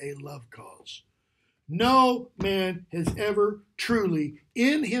 videlicet, in a love cause. No man has ever truly,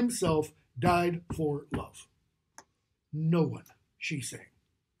 in himself, died for love. No one, she's saying.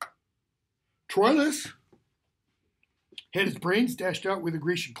 Troilus had his brains dashed out with a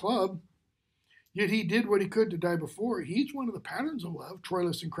Grecian club, yet he did what he could to die before. He's one of the patterns of love.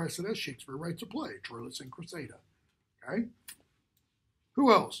 Troilus and Cressida, Shakespeare writes a play, Troilus and Cressida. Okay?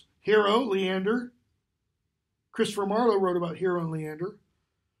 Who else? Hero, Leander. Christopher Marlowe wrote about Hero and Leander.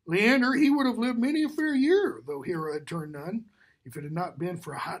 Leander, he would have lived many a fair year, though Hero had turned none, if it had not been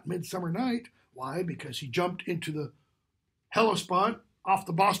for a hot midsummer night. Why? Because he jumped into the Hellespont off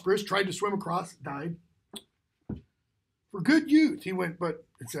the Bosporus, tried to swim across, died. For good youth, he went, but,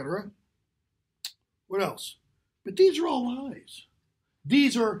 etc. What else? But these are all lies.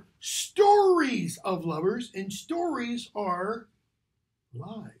 These are stories of lovers, and stories are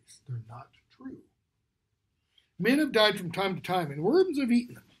lies. They're not true. Men have died from time to time, and worms have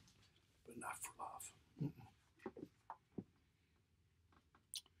eaten them, but not for love.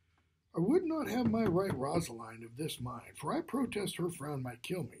 I would not have my right Rosaline of this mind, for I protest her frown might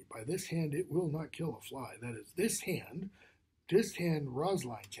kill me. By this hand it will not kill a fly. That is, this hand,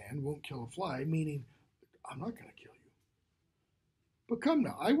 Rosaline's hand, won't kill a fly, meaning I'm not going to kill you. But come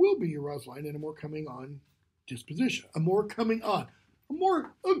now, I will be your Rosaline in a more coming on disposition, a more coming on, a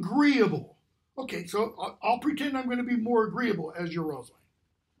more agreeable. Okay, so I'll pretend I'm going to be more agreeable as your Rosaline.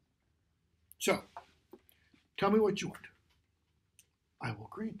 So, tell me what you want. I will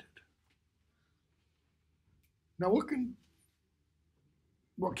grant it. Now, what can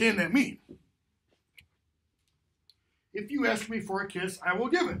that mean? If you ask me for a kiss, I will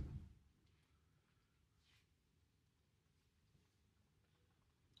give it.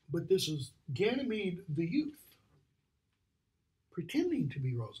 But this is Ganymede the youth, pretending to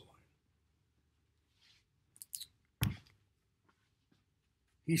be Rosaline.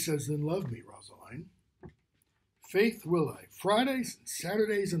 He says, then love me, Rosaline. Faith will I, Fridays and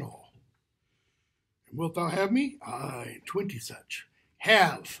Saturdays and all. And wilt thou have me? Aye, and 20 such.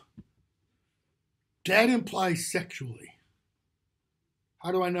 Have. That implies sexually.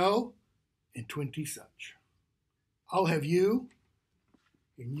 How do I know? And 20 such. I'll have you,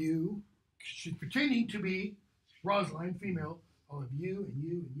 and you. She's pretending to be Rosaline, female. I'll have you, and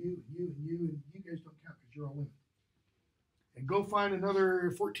you, and you, and you, and you, and you guys don't count because you're all women. And go find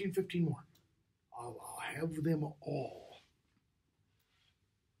another 14, 15 more. I'll have them all.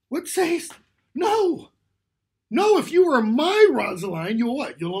 What sayest? No. No, if you are my Rosaline, you'll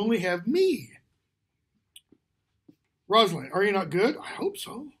what? You'll only have me. Rosaline, are you not good? I hope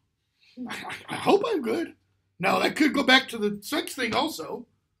so. I hope I'm good. Now, that could go back to the sex thing also.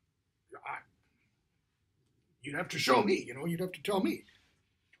 You'd have to show me, you'd have to tell me.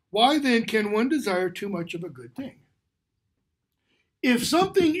 Why then can one desire too much of a good thing? If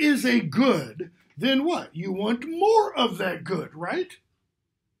something is a good, then what? You want more of that good, right?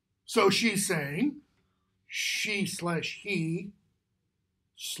 So she's saying, she/he/she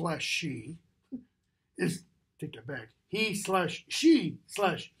is, take that back, he/she/he/she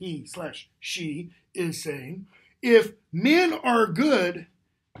is saying, if men are good,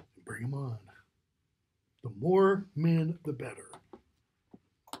 bring them on. The more men, the better.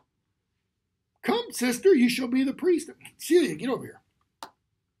 Come, sister, you shall be the priest. Celia, get over here.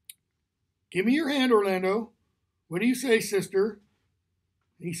 Give me your hand, Orlando. What do you say, sister?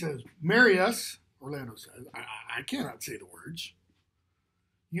 He says, marry us. Orlando says, I cannot say the words.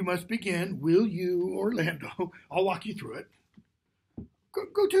 You must begin. Will you, Orlando? I'll walk you through it.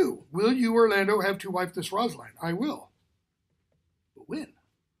 Go to. Will you, Orlando, have to wife this Rosaline? I will. But when?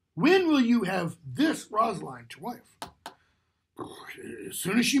 When will you have this Rosaline to wife? As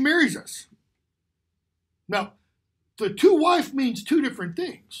soon as she marries us. Now, the to wife means two different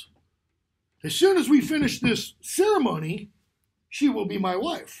things. As soon as we finish this ceremony, she will be my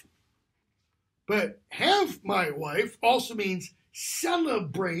wife. But have my wife also means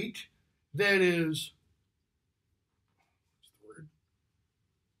celebrate, that is, what's the word?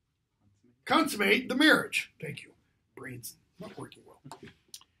 Consummate the marriage. Thank you. Brain's not working well.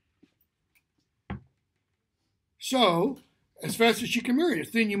 So, as fast as she can marry us,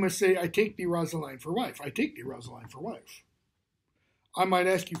 then you must say, I take thee, Rosaline, for wife. I take thee, Rosaline, for wife. I might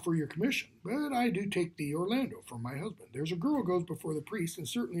ask you for your commission, but I do take thee, Orlando, for my husband. There's a girl goes before the priest, and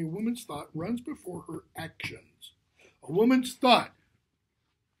certainly a woman's thought runs before her actions. A woman's thought.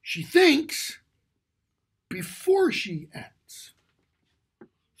 She thinks before she acts.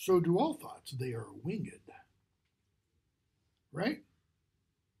 So do all thoughts. They are winged. Right?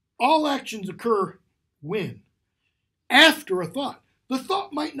 All actions occur when? after a thought. The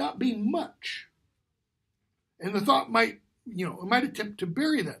thought might not be much. And the thought might, it might attempt to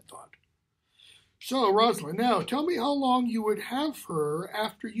bury that thought. So, Rosalind, now tell me how long you would have her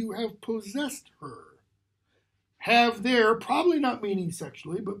after you have possessed her. Have there, probably not meaning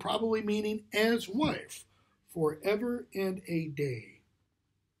sexually, but probably meaning as wife, forever and a day.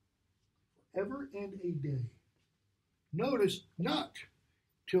 Forever and a day. Notice, not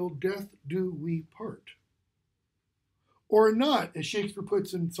till death do we part. Or not, as Shakespeare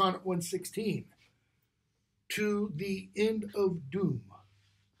puts in Sonnet 116, to the end of doom,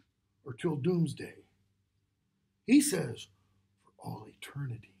 or till doomsday. He says, for all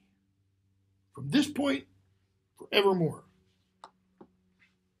eternity. From this point, forevermore.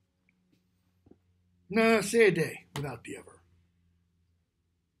 Nah, say a day without the ever.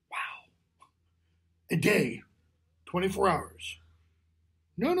 Wow. A day, 24 hours.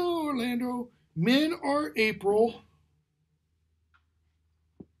 No, Orlando. Men are April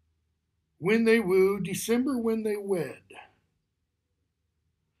when they woo, December when they wed.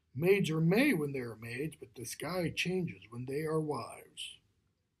 Maids are May when they are maids, but the sky changes when they are wives.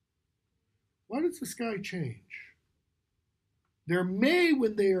 Why does the sky change? They're May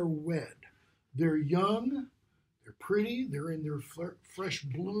when they are wed. They're young, they're pretty, they're in their fresh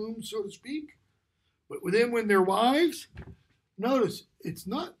bloom, so to speak. But within when they're wives, notice it's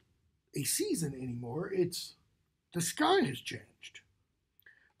not a season anymore, it's the sky has changed.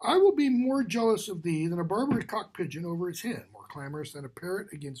 I will be more jealous of thee than a Barbary cock pigeon over his hen, more clamorous than a parrot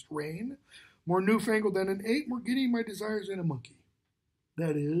against rain, more newfangled than an ape, more giddy my desires than a monkey.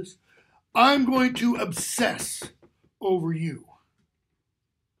 That is, I'm going to obsess over you.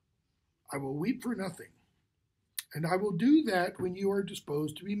 I will weep for nothing, and I will do that when you are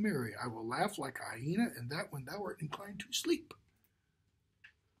disposed to be merry. I will laugh like a hyena, and that when thou art inclined to sleep.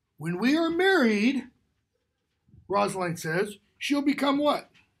 When we are married, Rosalind says, she'll become what?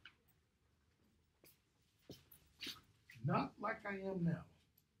 Not like I am now.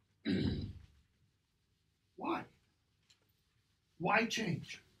 Why? Why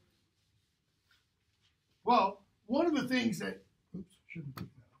change? Well, one of the things that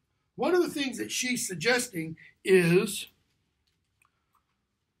she's suggesting is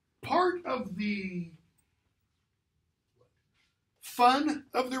part of the fun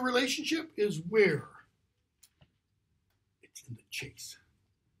of the relationship is where? It's in the chase.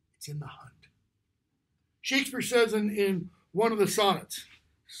 It's in the hunt. Shakespeare says in one of the sonnets,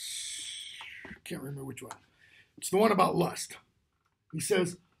 I can't remember which one. It's the one about lust. He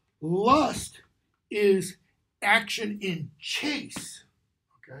says, lust is action in chase.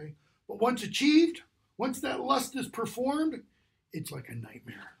 Okay? But once achieved, once that lust is performed, it's like a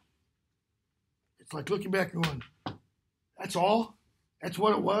nightmare. It's like looking back and going, that's all? That's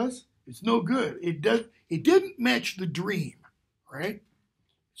what it was? It's no good. It didn't match the dream. Right?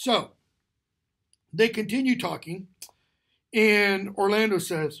 So, they continue talking, and Orlando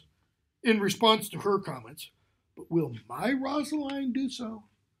says, in response to her comments, but will my Rosaline do so?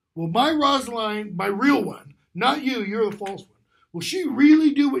 Will my Rosaline, my real one, not you, you're the false one, will she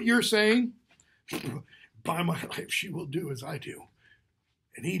really do what you're saying? By my life, she will do as I do.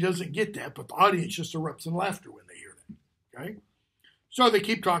 And he doesn't get that, but the audience just erupts in laughter when they hear that. Okay? So they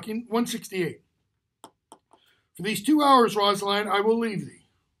keep talking. 168. For these 2 hours, Rosaline, I will leave thee.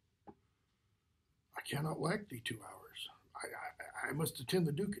 I cannot lack thee 2 hours. I must attend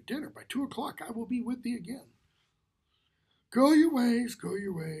the Duke at dinner. By 2 o'clock, I will be with thee again. Go your ways, go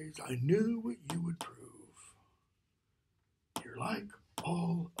your ways. I knew what you would prove. You're like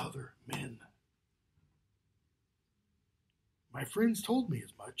all other men. My friends told me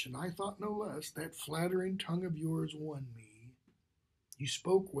as much, and I thought no less. That flattering tongue of yours won me. You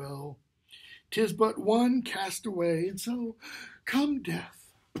spoke well. 'Tis but one cast away, and so come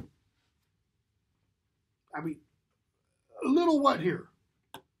death. I mean, a little what here?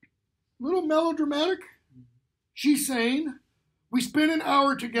 A little melodramatic? She's saying, we spent an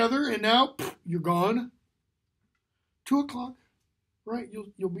hour together, and now you're gone. 2 o'clock, right?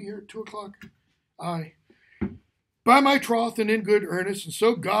 You'll be here at 2 o'clock. Aye. By my troth and in good earnest, and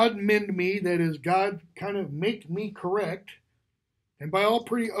so God mend me, that is, God kind of make me correct, and by all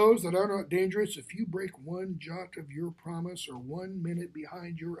pretty oaths that are not dangerous, if you break one jot of your promise or 1 minute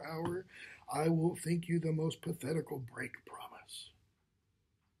behind your hour, I will think you the most pathetical break promise.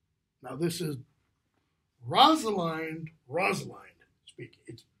 Now this is Rosalind speaking.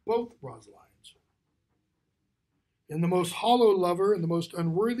 It's both Rosalines. And the most hollow lover and the most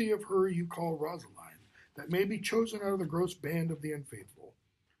unworthy of her you call Rosaline, that may be chosen out of the gross band of the unfaithful.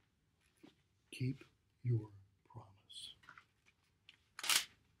 Keep your promise.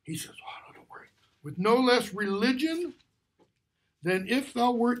 He says, oh, no, don't worry. with no less religion than if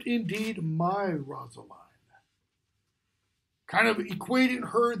thou wert indeed my Rosaline. Kind of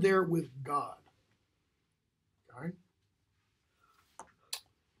equating her there with God. Okay?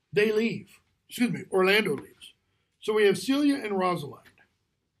 They leave. Excuse me, Orlando leaves. So we have Celia and Rosalind.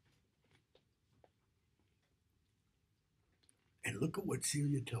 And look at what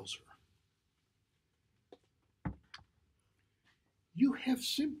Celia tells her. You have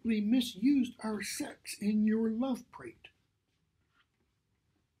simply misused our sex in your love prate.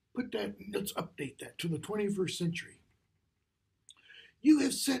 Let's update that to the 21st century. You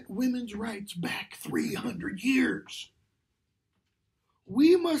have set women's rights back 300 years.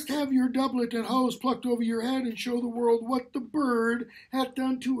 We must have your doublet and hose plucked over your head and show the world what the bird hath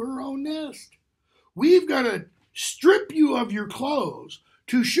done to her own nest. We've got to strip you of your clothes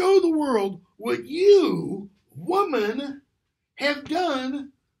to show the world what you, woman, have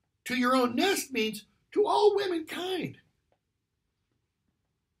done to your own nest, means to all womankind.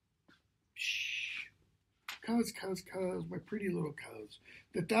 Cuz, my pretty little cuz,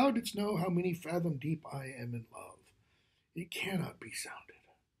 that thou didst know how many fathom deep I am in love. It cannot be sounded.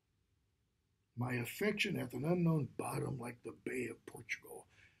 My affection hath an unknown bottom like the Bay of Portugal.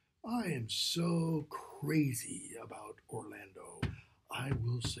 I am so crazy about Orlando, I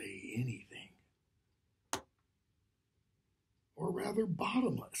will say anything. Or rather,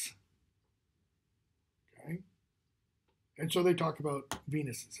 bottomless. Okay? And so they talk about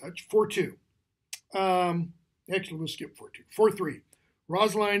Venus and such. 4-2. Actually, we'll skip 4-2. 4-3.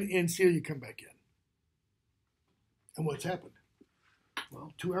 Rosaline and Celia come back in. And what's happened?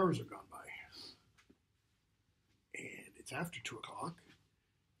 Well, 2 hours have gone by. And it's after 2 o'clock.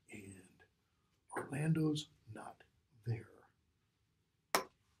 And Orlando's not there.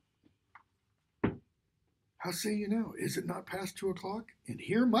 How say you now? Is it not past 2 o'clock? And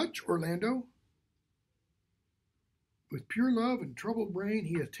hear much, Orlando? With pure love and troubled brain,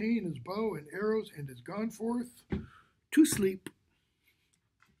 he hath ta'en his bow and arrows and is gone forth to sleep.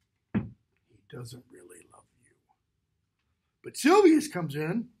 He doesn't really love you. But Silvius comes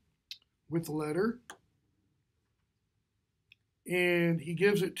in with the letter, and he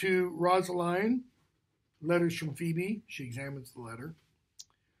gives it to Rosaline. Letters from Phoebe. She examines the letter.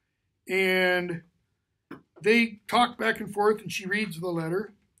 And they talk back and forth, and she reads the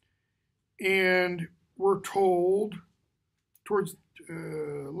letter. And we're told, towards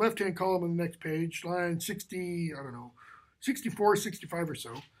left-hand column on the next page, line 60, 64, 65 or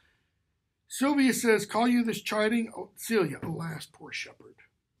so. Sylvia says, call you this chiding? Oh, Celia, alas, poor shepherd.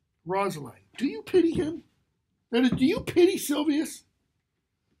 Rosaline, do you pity him? That is, do you pity Silvius?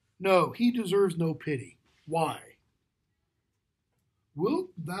 No, he deserves no pity. Why? Wilt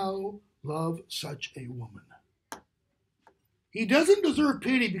thou love such a woman? He doesn't deserve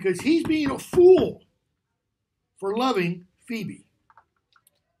pity because he's being a fool for loving Phoebe.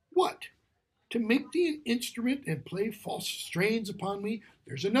 What? To make thee an instrument and play false strains upon me?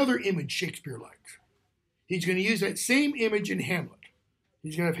 There's another image Shakespeare likes. He's going to use that same image in Hamlet.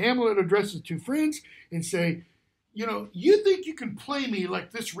 He's going to have Hamlet address his two friends and say, you know, you think you can play me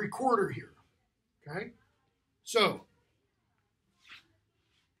like this recorder here. Okay? So,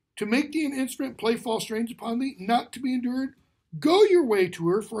 to make thee an instrument, play false strains upon thee, not to be endured, go your way to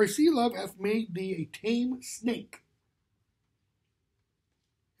her, for I see love hath made thee a tame snake.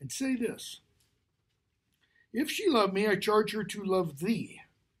 And say this, if she love me, I charge her to love thee.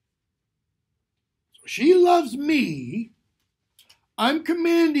 So she loves me, I'm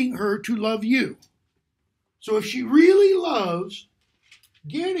commanding her to love you. So if she really loves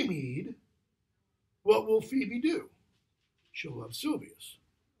Ganymede, what will Phoebe do? She'll love Silvius.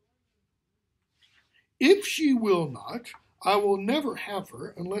 If she will not, I will never have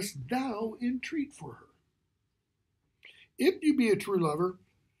her unless thou entreat for her. If you be a true lover,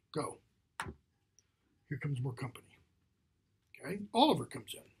 go. Here comes more company. Okay? Oliver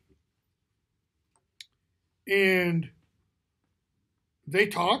comes in. And they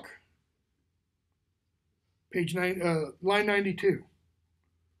talk. Page 9, line 92.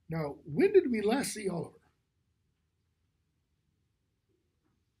 Now, when did we last see Oliver?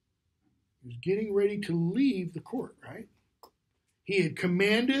 He was getting ready to leave the court, right? He had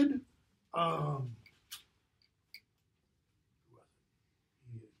commanded, the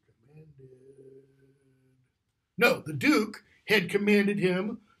Duke had commanded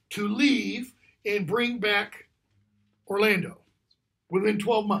him to leave and bring back Orlando within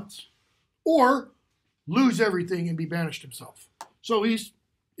 12 months, or lose everything and be banished himself. So he's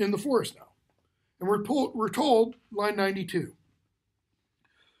in the forest now. And we're told, line 92,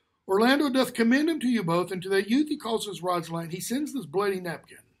 Orlando doth commend him to you both, and to that youth he calls his Rosaline, he sends this bloody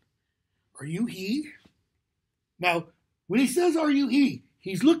napkin. Are you he? Now, when he says, are you he,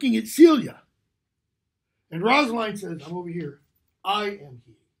 he's looking at Celia. And Rosaline says, I'm over here. I am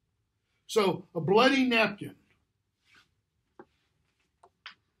he. So, a bloody napkin.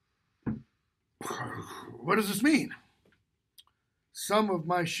 What does this mean? Some of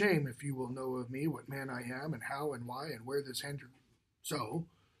my shame, if you will know of me, what man I am, and how and why, and where this hand. So,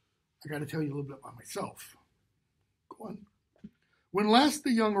 I got to tell you a little bit about myself. Go on. When last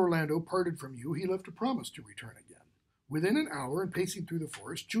the young Orlando parted from you, he left a promise to return again. Within an hour, and pacing through the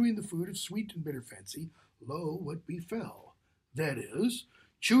forest, chewing the food of sweet and bitter fancy, lo, what befell? That is,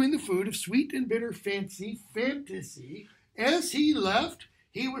 chewing the food of sweet and bitter fancy, fantasy. As he left,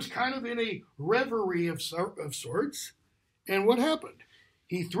 he was kind of in a reverie of sorts. And what happened?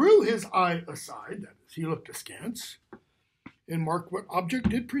 He threw his eye aside, that is, he looked askance, and marked what object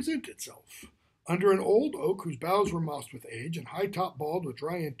did present itself. Under an old oak whose boughs were mossed with age, and high-top bald with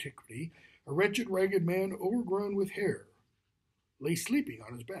dry antiquity, a wretched, ragged man, overgrown with hair, lay sleeping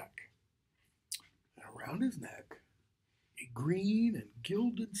on his back. And around his neck, a green and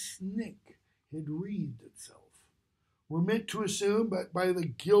gilded snake had wreathed itself. We're meant to assume, but by the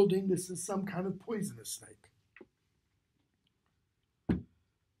gilding, this is some kind of poisonous snake.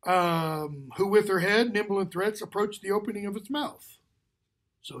 Who with her head, nimble in threats, approached the opening of its mouth.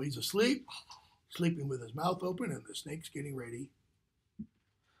 So he's asleep, sleeping with his mouth open, and the snake's getting ready.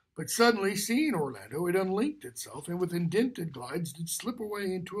 But suddenly, seeing Orlando, it unlinked itself, and with indented glides did slip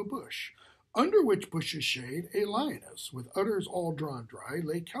away into a bush, under which bush's shade a lioness, with udders all drawn dry,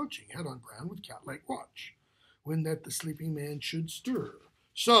 lay couching head on ground with cat-like watch, when that the sleeping man should stir.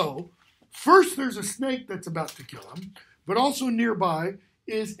 So, first there's a snake that's about to kill him, but also nearby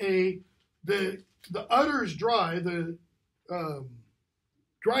is the udders dry, the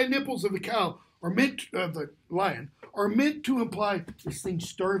dry nipples of the cow are meant of the lion are meant to imply this thing's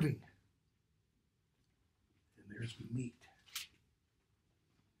starving. And there's meat.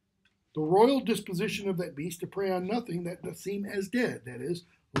 The royal disposition of that beast to prey on nothing that doth seem as dead. That is,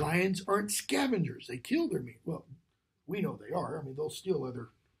 lions aren't scavengers. They kill their meat. Well, we know they are. I mean, they'll steal other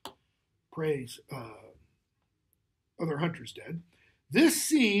prey's, other hunters' dead. This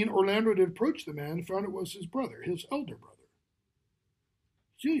scene, Orlando did approach the man and found it was his brother, his elder brother.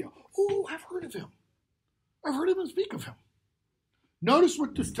 Celia. Oh, I've heard of him. I've heard him speak of him. Notice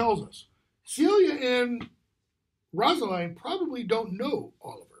what this tells us. Celia and Rosaline probably don't know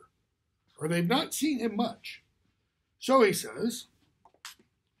Oliver, or they've not seen him much. So he says,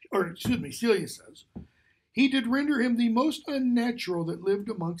 Celia says, he did render him the most unnatural that lived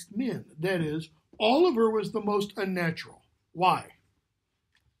amongst men. That is, Oliver was the most unnatural. Why?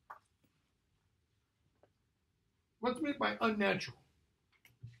 What's meant by unnatural?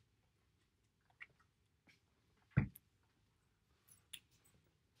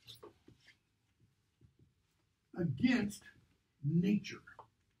 Against nature.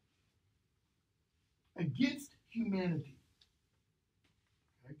 Against humanity.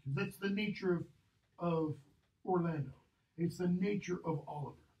 Okay? 'Cause that's the nature of Orlando. It's the nature of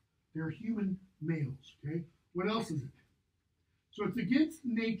Oliver. They're human males. Okay? What else is it? So it's against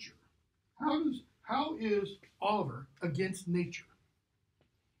nature. How is Oliver against nature?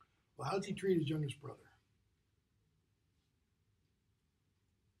 Well, how does he treat his youngest brother?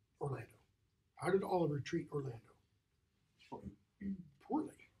 Orlando. How did Oliver treat Orlando?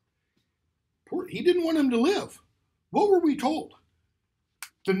 Poorly. He didn't want him to live. What were we told?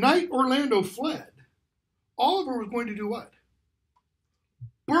 The night Orlando fled, Oliver was going to do what?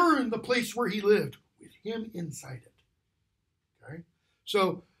 Burn the place where he lived with him inside it. Okay?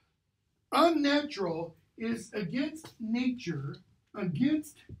 So, unnatural is against nature,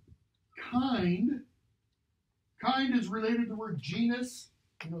 against kind. Kind is related to the word genus,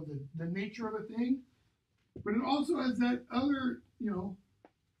 the nature of a thing. But it also has that other,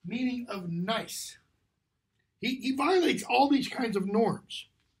 meaning of nice. He violates all these kinds of norms.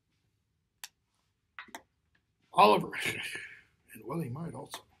 Oliver, and well he might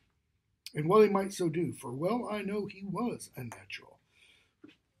also. And well he might so do, for well I know he was unnatural.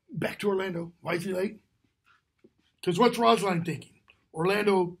 Back to Orlando. Why is he late? Because what's Rosaline thinking?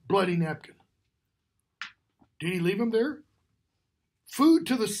 Orlando, bloody napkin. Did he leave him there? Food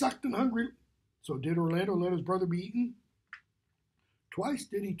to the sucked and hungry. So did Orlando let his brother be eaten? Twice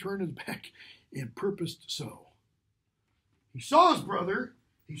did he turn his back and purposed so. He saw his brother,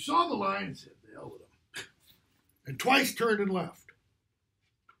 he saw the lion and said, the hell with him. And twice turned and left.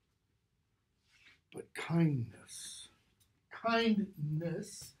 But kindness,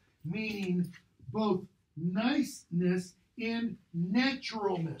 meaning both niceness and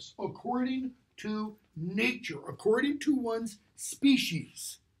naturalness, according to nature, according to one's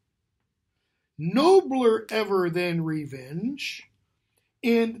species. nobler ever than revenge,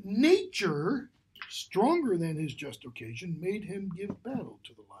 and nature, stronger than his just occasion, made him give battle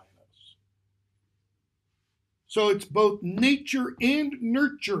to the lioness. So it's both nature and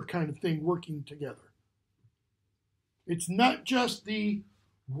nurture kind of thing working together. It's not just the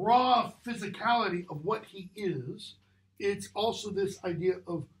raw physicality of what he is, it's also this idea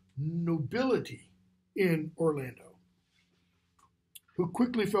of nobility in Orlando, who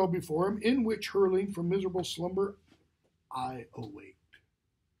quickly fell before him, in which hurling from miserable slumber I awaked.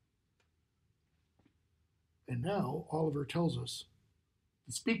 And now Oliver tells us,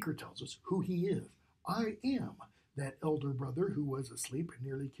 the speaker tells us who he is. I am that elder brother who was asleep and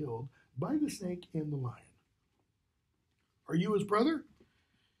nearly killed by the snake and the lion. Are you his brother?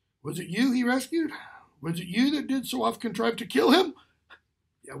 Was it you he rescued? Was it you that did so oft contrive to kill him?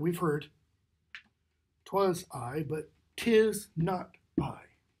 Yeah, we've heard. 'Twas I, but 'tis not I.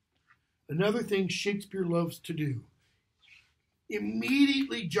 Another thing Shakespeare loves to do,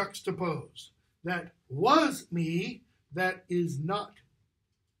 immediately juxtapose that was me, that is not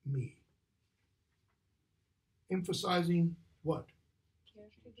me. Emphasizing what?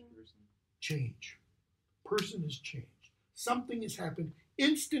 Change. Person has changed. Something has happened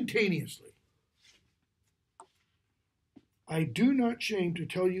instantaneously. I do not shame to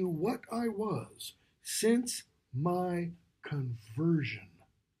tell you what I was since my conversion.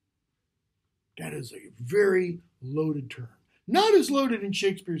 That is a very loaded term. Not as loaded in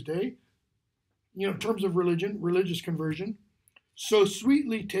Shakespeare's day, in terms of religion, religious conversion. So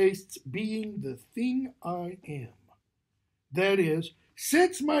sweetly tastes being the thing I am. That is,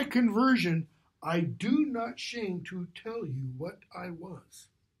 since my conversion, I do not shame to tell you what I was.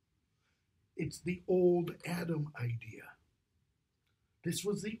 It's the old Adam idea. This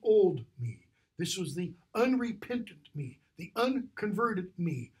was the old me. This was the unrepentant me, the unconverted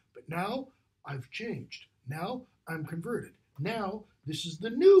me. But now I've changed. Now I'm converted. Now this is the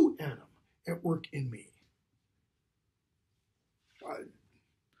new Adam at work in me.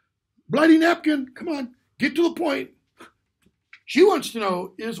 Bloody napkin, come on, get to the point. She wants to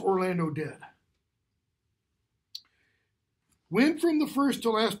know, is Orlando dead? When from the first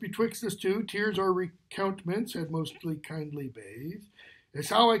to last betwixt us two, tears our recountements had mostly kindly bathed. As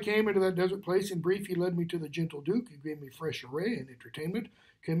how I came into that desert place, in brief, he led me to the gentle Duke, who gave me fresh array and entertainment,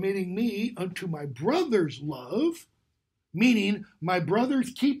 committing me unto my brother's love, meaning my brother's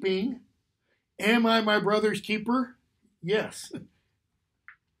keeping. Am I my brother's keeper? Yes.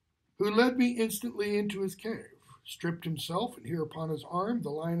 Who led me instantly into his cave, stripped himself, and here upon his arm the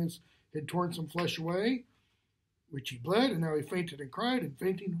lioness had torn some flesh away, which he bled, and now he fainted and cried, and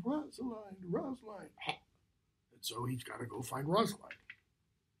fainting, Rosalind, Rosalind. And so he's got to go find Rosalind.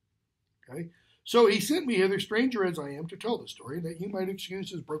 Okay? So he sent me hither, stranger as I am, to tell the story, that you might excuse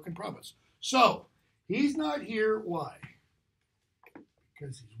his broken promise. So, he's not here, why?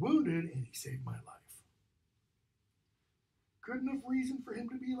 Because he's wounded and he saved my life. Good enough reason for him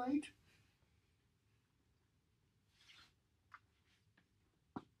to be late?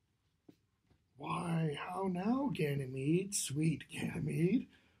 Why, how now, Ganymede, sweet Ganymede?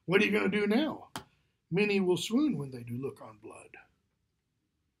 What are you going to do now? Many will swoon when they do look on blood.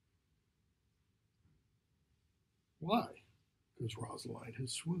 Why? Because Rosalind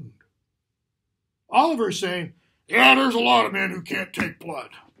has swooned. Oliver's saying, yeah, there's a lot of men who can't take blood,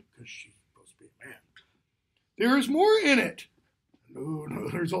 because she's supposed to be a man. There is more in it. No,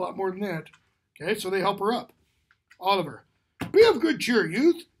 there's a lot more than that. Okay, so they help her up. Oliver, be of good cheer,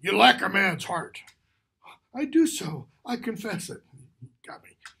 youth. You lack a man's heart. I do so. I confess it. Got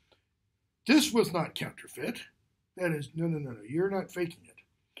me. This was not counterfeit. That is, no. You're not faking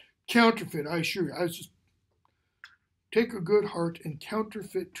it. Counterfeit, I assure you. I was just, take a good heart and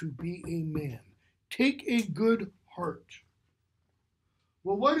counterfeit to be a man. Take a good heart.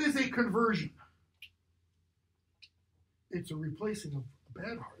 Well, what is a conversion? It's a replacing of a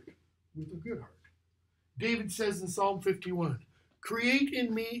bad heart with a good heart. David says in Psalm 51, create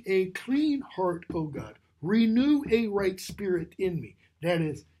in me a clean heart, O God. Renew a right spirit in me. That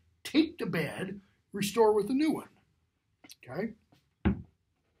is, take the bad, restore with a new one. Okay?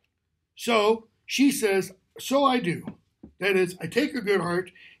 So, she says, so I do. That is, I take a good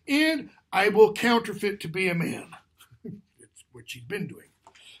heart, and I will counterfeit to be a man. That's what she's been doing.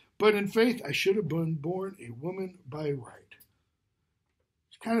 But in faith, I should have been born a woman by right.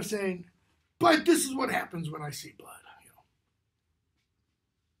 She's kind of saying, but this is what happens when I see blood.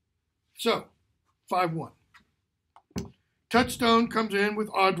 So, 5-1. Touchstone comes in with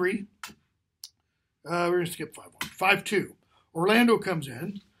Audrey. We're going to skip 5-1. 5-2. Orlando comes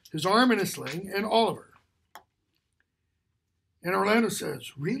in, his arm in a sling, and Oliver. And Orlando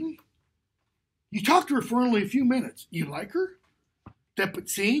says, really? You talked to her for only a few minutes. You like her? That but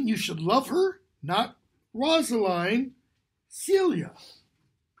seeing you should love her, not Rosaline, Celia.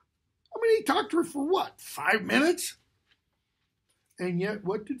 I mean, he talked to her for what, 5 minutes? And yet,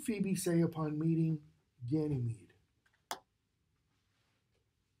 what did Phoebe say upon meeting Ganymede?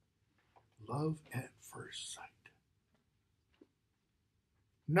 Love at first sight.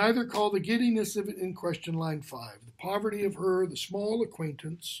 Neither call the giddiness of it in question, line 5. The poverty of her, the small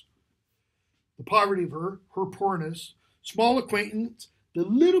acquaintance, the poverty of her poorness, small acquaintance, the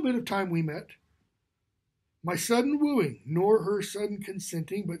little bit of time we met, my sudden wooing, nor her sudden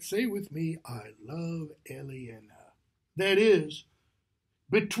consenting, but say with me, I love Eliana. That is,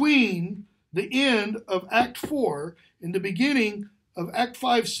 between the end of Act 4 and the beginning of Act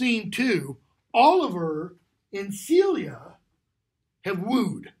 5, Scene 2, Oliver and Celia have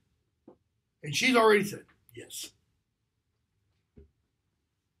wooed. And she's already said, yes.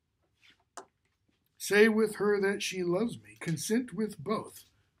 Say with her that she loves me. Consent with both.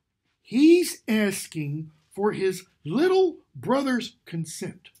 He's asking for his little brother's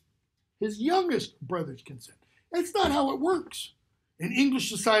consent. His youngest brother's consent. That's not how it works in English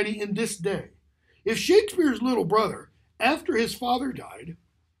society in this day. If Shakespeare's little brother, after his father died,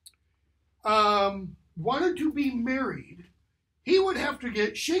 wanted to be married, he would have to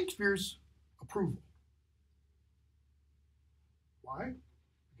get Shakespeare's approval. Why?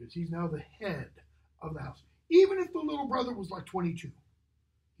 Because he's now the head of the house. Even if the little brother was like 22,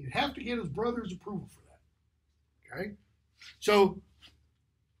 he'd have to get his brother's approval for that. Okay? So,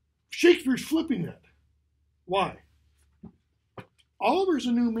 Shakespeare's flipping that. Why? Oliver's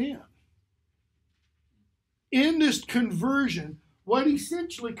a new man. In this conversion, what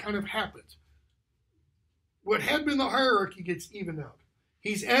essentially kind of happens, what had been the hierarchy gets evened out.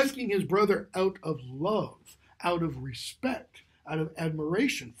 He's asking his brother out of love, out of respect, out of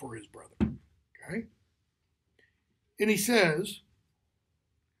admiration for his brother. Okay? And he says,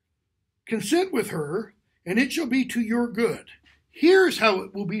 consent with her, and it shall be to your good. Here's how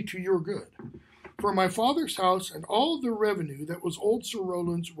it will be to your good. For my father's house and all the revenue that was old Sir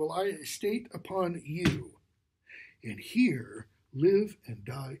Rowland's will I estate upon you. And here live and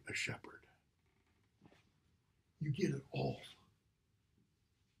die a shepherd. You get it all.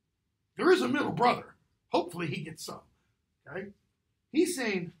 There is a middle brother. Hopefully he gets some. Okay? He's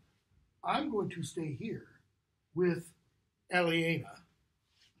saying, I'm going to stay here with Eliana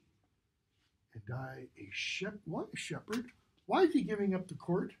and die a shepherd. Why a shepherd? Why is he giving up the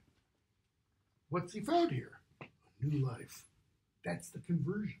court? What's he found here? A new life. That's the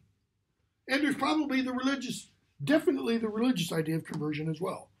conversion. And there's probably definitely the religious idea of conversion as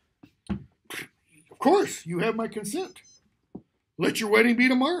well. Of course, you have my consent. Let your wedding be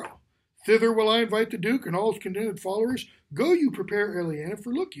tomorrow. Thither will I invite the Duke and all his contented followers. Go you prepare Eliana,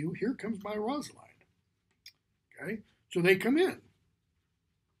 for look you, here comes my Rosaline. Okay, so they come in.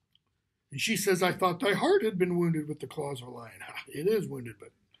 And she says, I thought thy heart had been wounded with the claws of a lion. It is wounded,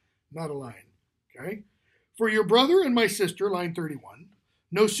 but not a lion. Okay, for your brother and my sister, line 31,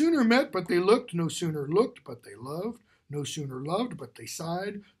 no sooner met but they looked, no sooner looked but they loved, no sooner loved but they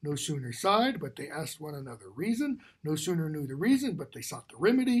sighed, no sooner sighed but they asked one another reason, no sooner knew the reason but they sought the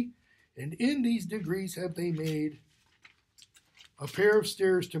remedy, and in these degrees have they made a pair of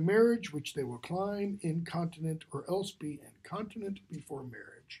stairs to marriage, which they will climb incontinent or else be incontinent before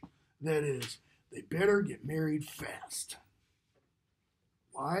marriage. That is, they better get married fast.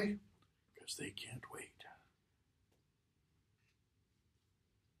 Why? Because they can't wait.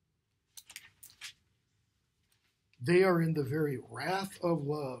 They are in the very wrath of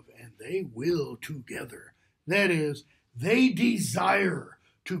love, and they will together. That is, they desire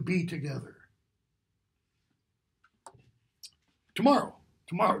to be together. Tomorrow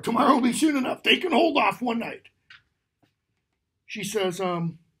will be soon enough. They can hold off one night. She says,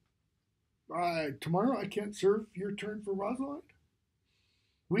 tomorrow I can't serve your turn for Rosalind.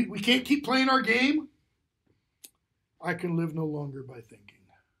 We can't keep playing our game. I can live no longer by thinking.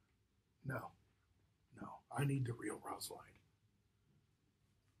 No, I need the real Rosalind.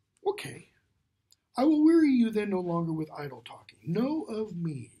 Okay, I will weary you then no longer with idle talking. Know of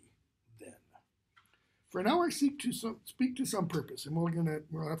me then. For now I speak to some purpose, and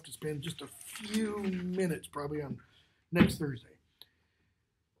we'll have to spend just a few minutes probably on next Thursday.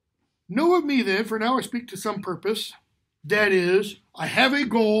 Know of me then, for now I speak to some purpose. That is, I have a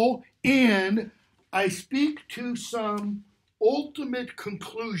goal, and I speak to some ultimate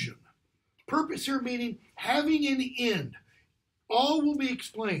conclusion. Purpose here meaning having an end. All will be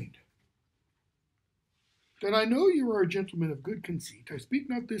explained. That I know you are a gentleman of good conceit. I speak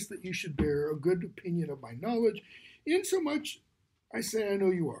not this that you should bear a good opinion of my knowledge, insomuch I say I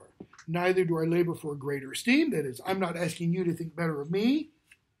know you are. Neither do I labor for a greater esteem. That is, I'm not asking you to think better of me.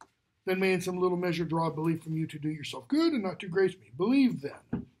 Then may in some little measure draw a belief from you to do yourself good and not to grace me. Believe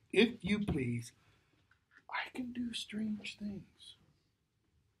then, if you please, I can do strange things.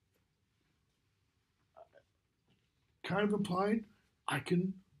 Kind of implied, I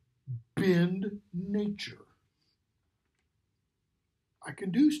can bend nature. I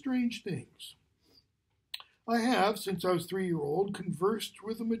can do strange things. I have, since I was 3-year-old, conversed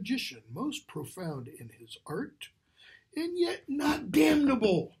with a magician, most profound in his art, and yet not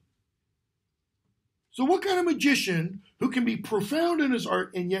damnable. So what kind of magician who can be profound in his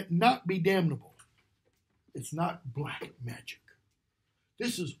art and yet not be damnable? It's not black magic.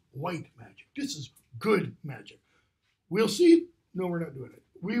 This is white magic. This is good magic. We'll see. No, we're not doing it.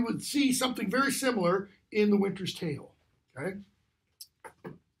 We would see something very similar in The Winter's Tale. Okay?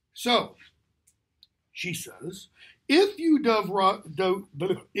 So, she says, if you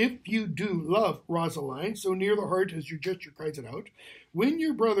do love Rosaline, so near the heart as your gesture cries it out, when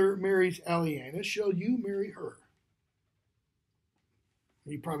your brother marries Aliana, shall you marry her?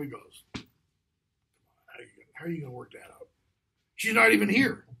 He probably goes, how are you going to work that out? She's not even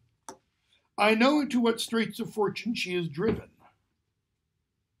here. I know into what straits of fortune she is driven.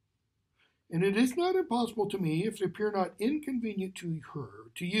 And it is not impossible to me, if it appear not inconvenient to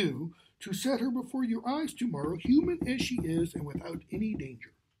you, to set her before your eyes tomorrow, human as she is, and without any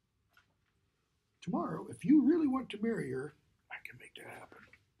danger. Tomorrow, if you really want to marry her, I can make that happen.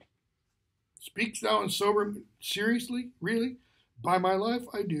 Speaks thou in sober, seriously, really? By my life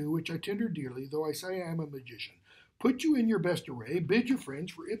I do, which I tender dearly, though I say I am a magician. Put you in your best array, bid your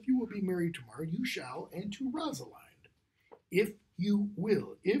friends, for if you will be married tomorrow, you shall, and to Rosalind, if you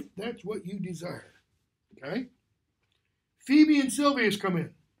will, if that's what you desire. Okay? Phoebe and Sylvius come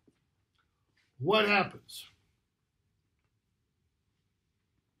in. What happens?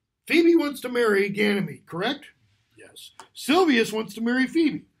 Phoebe wants to marry Ganymede, correct? Yes. Sylvius wants to marry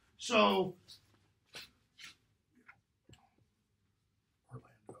Phoebe. So,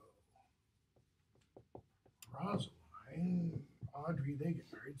 Orlando, Rosaline, Audrey, they get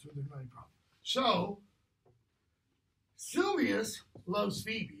married, so there's not any problem. So, Sylvius loves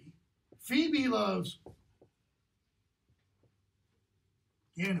Phoebe. Phoebe loves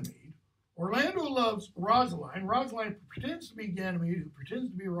Ganymede. Orlando loves Rosaline. Rosaline pretends to be Ganymede, who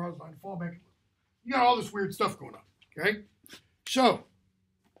pretends to be Rosaline, fall back. You got all this weird stuff going on, okay? So,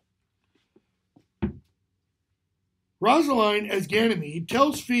 Rosaline, as Ganymede,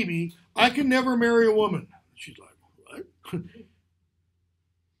 tells Phoebe, I can never marry a woman. She's like, what?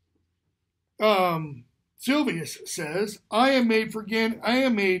 Sylvius says, I am made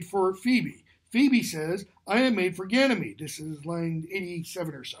for Phoebe. Phoebe says, I am made for Ganymede. This is line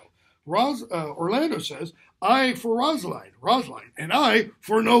 87 or so. Orlando says, I for Rosaline, and I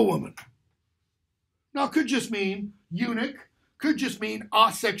for no woman. Now, could just mean eunuch, could just mean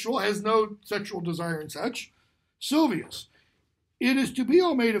asexual, has no sexual desire and such. Sylvius, it is to be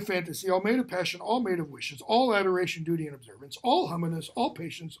all made of fantasy, all made of passion, all made of wishes, all adoration, duty, and observance, all humbleness, all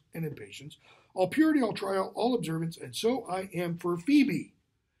patience and impatience, all purity, all trial, all observance, and so I am for Phoebe.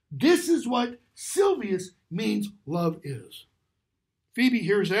 This is what Sylvius means love is. Phoebe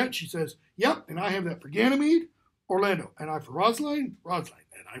hears that. She says, yep, and I have that for Ganymede, Orlando, and I for Rosaline,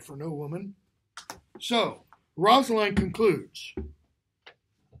 and I for no woman. So, Rosaline concludes,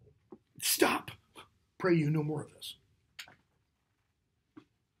 stop. Pray you no more of this.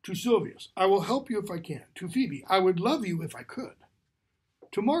 To Sylvius, I will help you if I can. To Phoebe, I would love you if I could.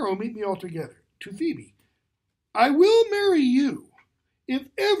 Tomorrow, meet me all together. To Phoebe, I will marry you if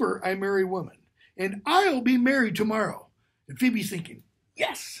ever I marry woman, and I'll be married tomorrow. And Phoebe's thinking,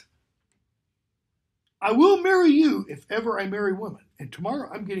 yes, I will marry you if ever I marry woman, and tomorrow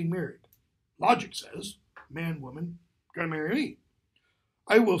I'm getting married. Logic says, man, woman, gotta marry me.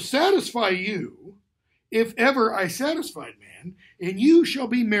 I will satisfy you if ever I satisfied man, and you shall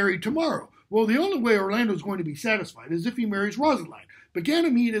be married tomorrow. Well, the only way Orlando's going to be satisfied is if he marries Rosaline. But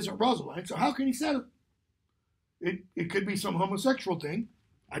Ganymede isn't Rosaline, so how can he satisfy? It could be some homosexual thing.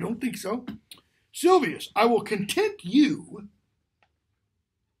 I don't think so. Sylvius, I will content you.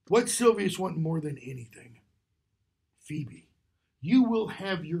 What's Sylvius want more than anything? Phoebe, you will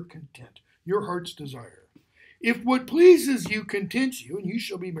have your content, your heart's desire. If what pleases you contents you, and you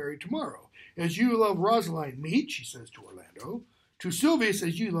shall be married tomorrow. As you love Rosaline, meet, she says to Orlando. To Sylvius,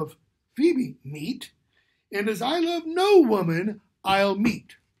 as you love Phoebe, meet. And as I love no woman, I'll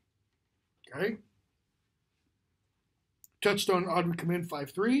meet. Okay? Touchstone, Audrey, come in,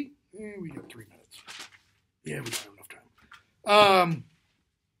 5-3. We got 3 minutes. Yeah, we don't have enough time.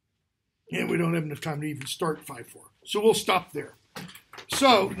 And we don't have enough time to even start 5-4. So we'll stop there.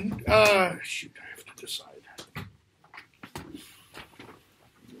 So, shoot, I have to decide.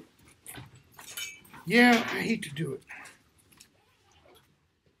 Yeah, I hate to do it.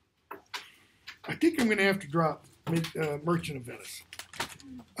 I think I'm going to have to drop Merchant of Venice.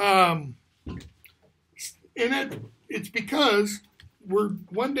 And it's because we're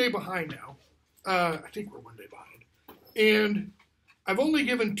 1 day behind now. I think we're 1 day behind. And I've only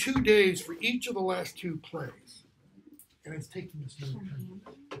given 2 days for each of the last 2 plays. And it's taking this many time.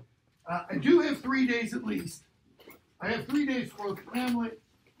 I do have 3 days at least. I have 3 days for Hamlet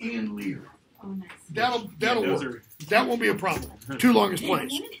and Lear. Oh, nice. That'll work. That won't be a problem. 2 longest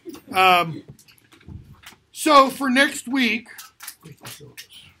plays. So for next week,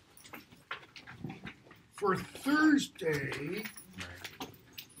 for Thursday,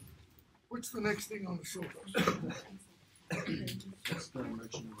 what's the next thing on the syllabus? That's the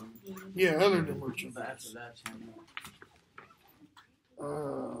merchant one. Yeah, other than Merchant. But after that's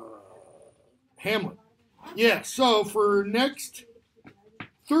Hamlet. Yeah, so for next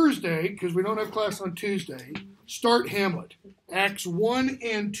Thursday, because we don't have class on Tuesday, start Hamlet. Acts 1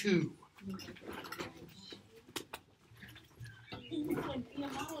 and 2.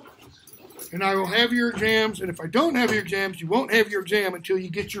 And I will have your exams, and if I don't have your exams, you won't have your exam until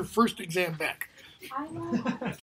you get your first exam back.